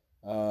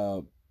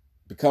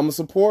 Become a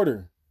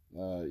supporter.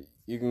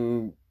 You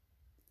can.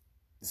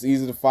 It's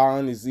easy to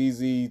find. It's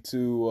easy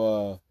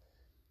to.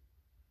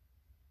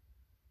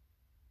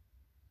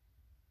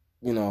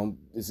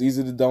 It's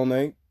easy to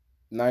donate.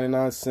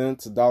 99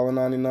 cents,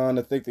 $1.99.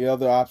 I think the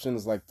other option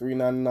is like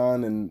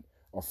 $3.99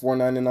 or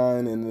 $4.99,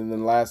 and then the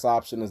last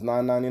option is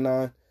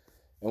 $9.99.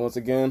 And once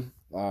again,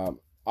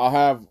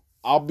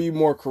 I'll be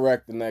more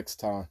correct the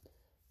next time,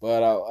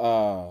 but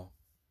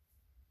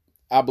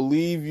I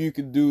believe you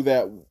could do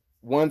that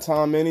one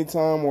time,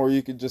 anytime, or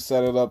you could just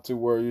set it up to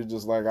where you're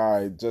just like, all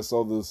right, just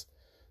so this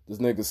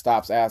nigga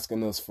stops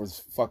asking us for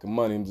fucking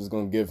money, I'm just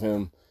gonna give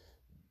him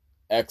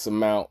X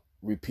amount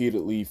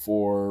repeatedly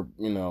for,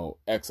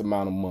 X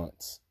amount of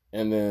months.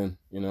 And then,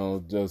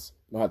 just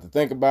don't have to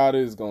think about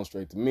it. It's going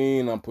straight to me,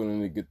 and I'm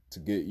putting it to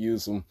get you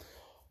some.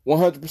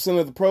 100%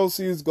 of the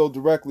proceeds go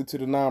directly to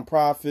the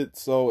nonprofit,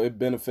 so it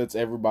benefits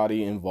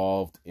everybody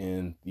involved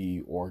in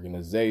the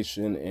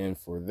organization. And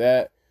for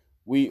that,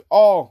 we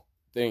all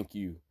thank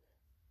you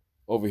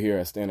over here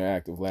at Standard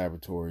Active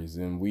Laboratories.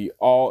 And we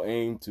all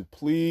aim to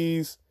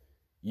please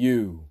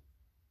you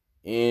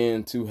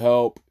and to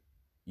help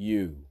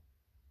you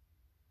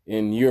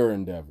in your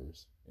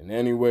endeavors in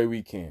any way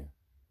we can,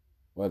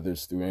 whether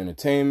it's through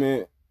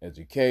entertainment,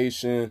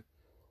 education,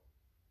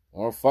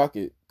 or fuck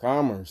it,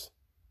 commerce,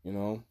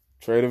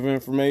 trade of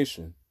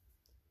information.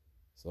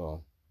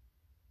 So,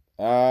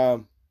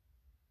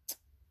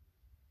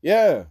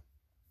 yeah,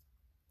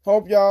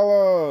 hope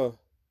y'all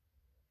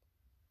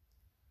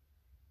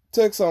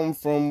took something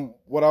from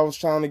what I was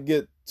trying to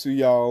get to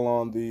y'all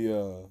on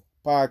the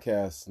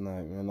podcast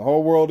tonight, man. The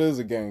whole world is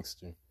a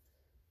gangster.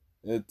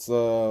 It's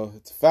a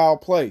foul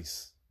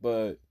place,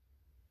 but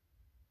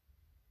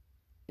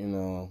if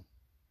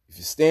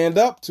you stand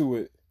up to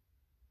it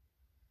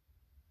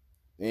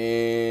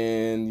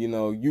and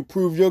you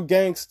prove you're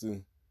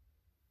gangster,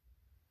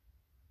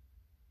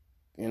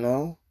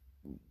 real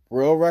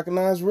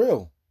recognize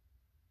real.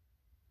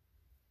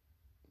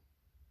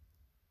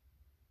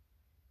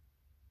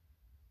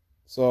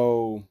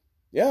 So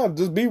yeah,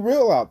 just be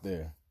real out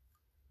there.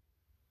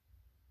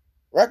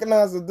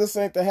 Recognize that this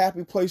ain't the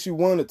happy place you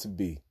want it to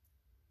be.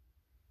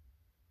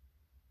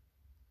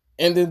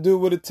 And then do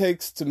what it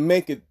takes to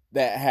make it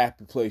that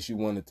happy place you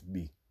want it to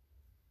be.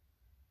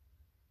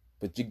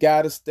 But you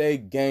gotta stay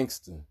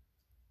gangster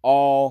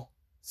all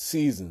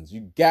seasons.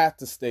 You got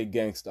to stay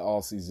gangster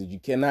all seasons. You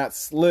cannot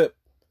slip,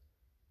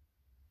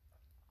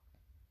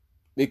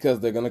 because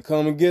they're gonna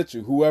come and get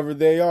you, whoever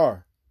they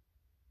are.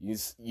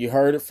 You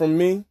heard it from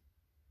me.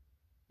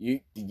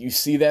 You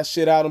see that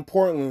shit out in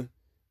Portland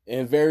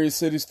and various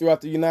cities throughout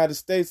the United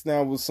States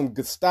now with some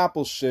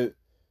Gestapo shit.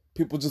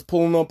 People just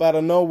pulling up out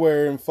of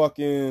nowhere in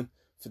fucking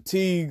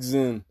fatigues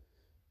and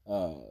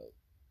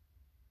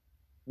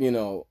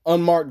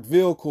unmarked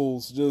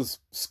vehicles, just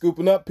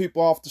scooping up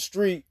people off the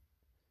street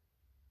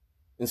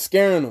and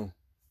scaring them.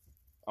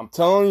 I'm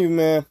telling you,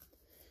 man.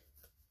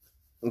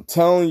 I'm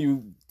telling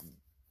you,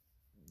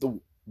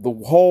 the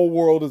whole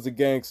world is a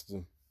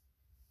gangster.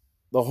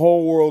 The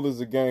whole world is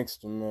a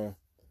gangster, man.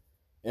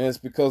 And it's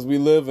because we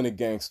live in a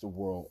gangster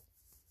world.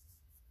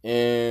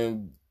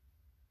 And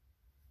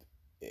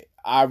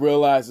I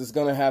realize it's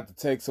going to have to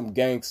take some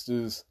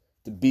gangsters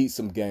to beat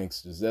some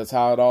gangsters. That's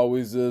how it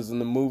always is in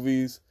the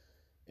movies.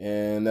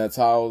 And that's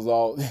how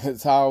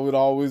it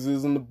always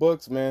is in the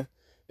books, man.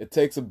 It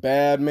takes a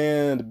bad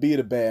man to beat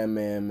a bad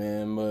man,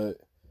 man. But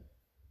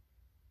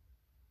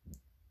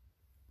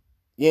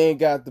you ain't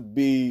got to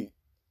be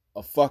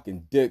a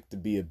fucking dick to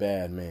be a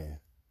bad man,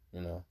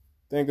 you know.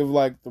 Think of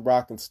like The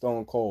Rock and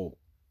Stone Cold.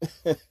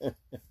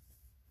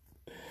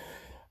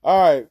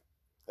 All right,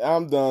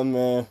 I'm done,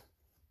 man.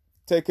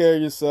 Take care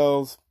of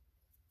yourselves.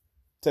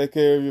 Take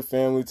care of your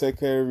family. Take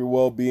care of your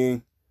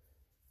well-being.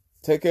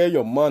 Take care of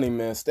your money,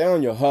 man. Stay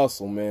on your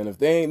hustle, man. If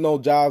there ain't no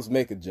jobs,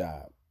 make a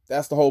job.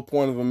 That's the whole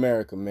point of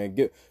America,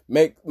 man.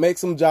 Make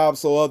some jobs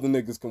so other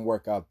niggas can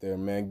work out there,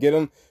 man.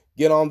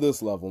 Get on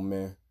this level,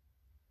 man.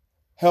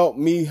 Help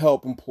me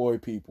help employ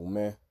people,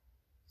 man.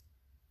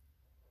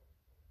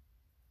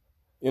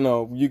 You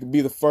know, you could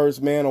be the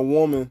first man or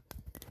woman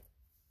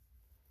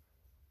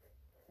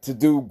to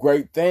do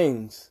great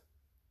things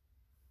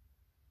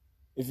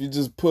if you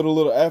just put a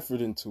little effort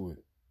into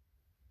it.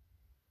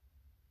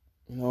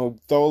 You know,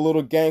 throw a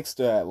little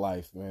gangster at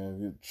life,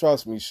 man.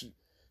 Trust me,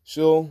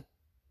 she'll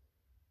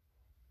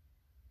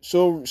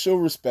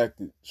respect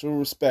it. She'll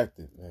respect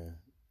it, man.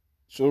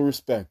 She'll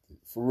respect it,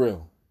 for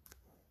real.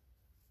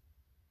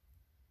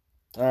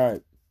 All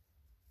right.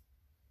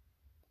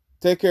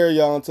 Take care of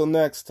y'all until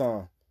next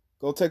time.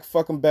 Go take a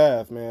fucking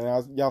bath, man.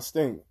 Y'all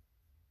stink.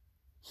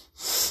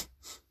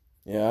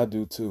 Yeah, I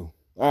do too.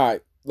 All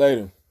right,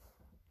 later.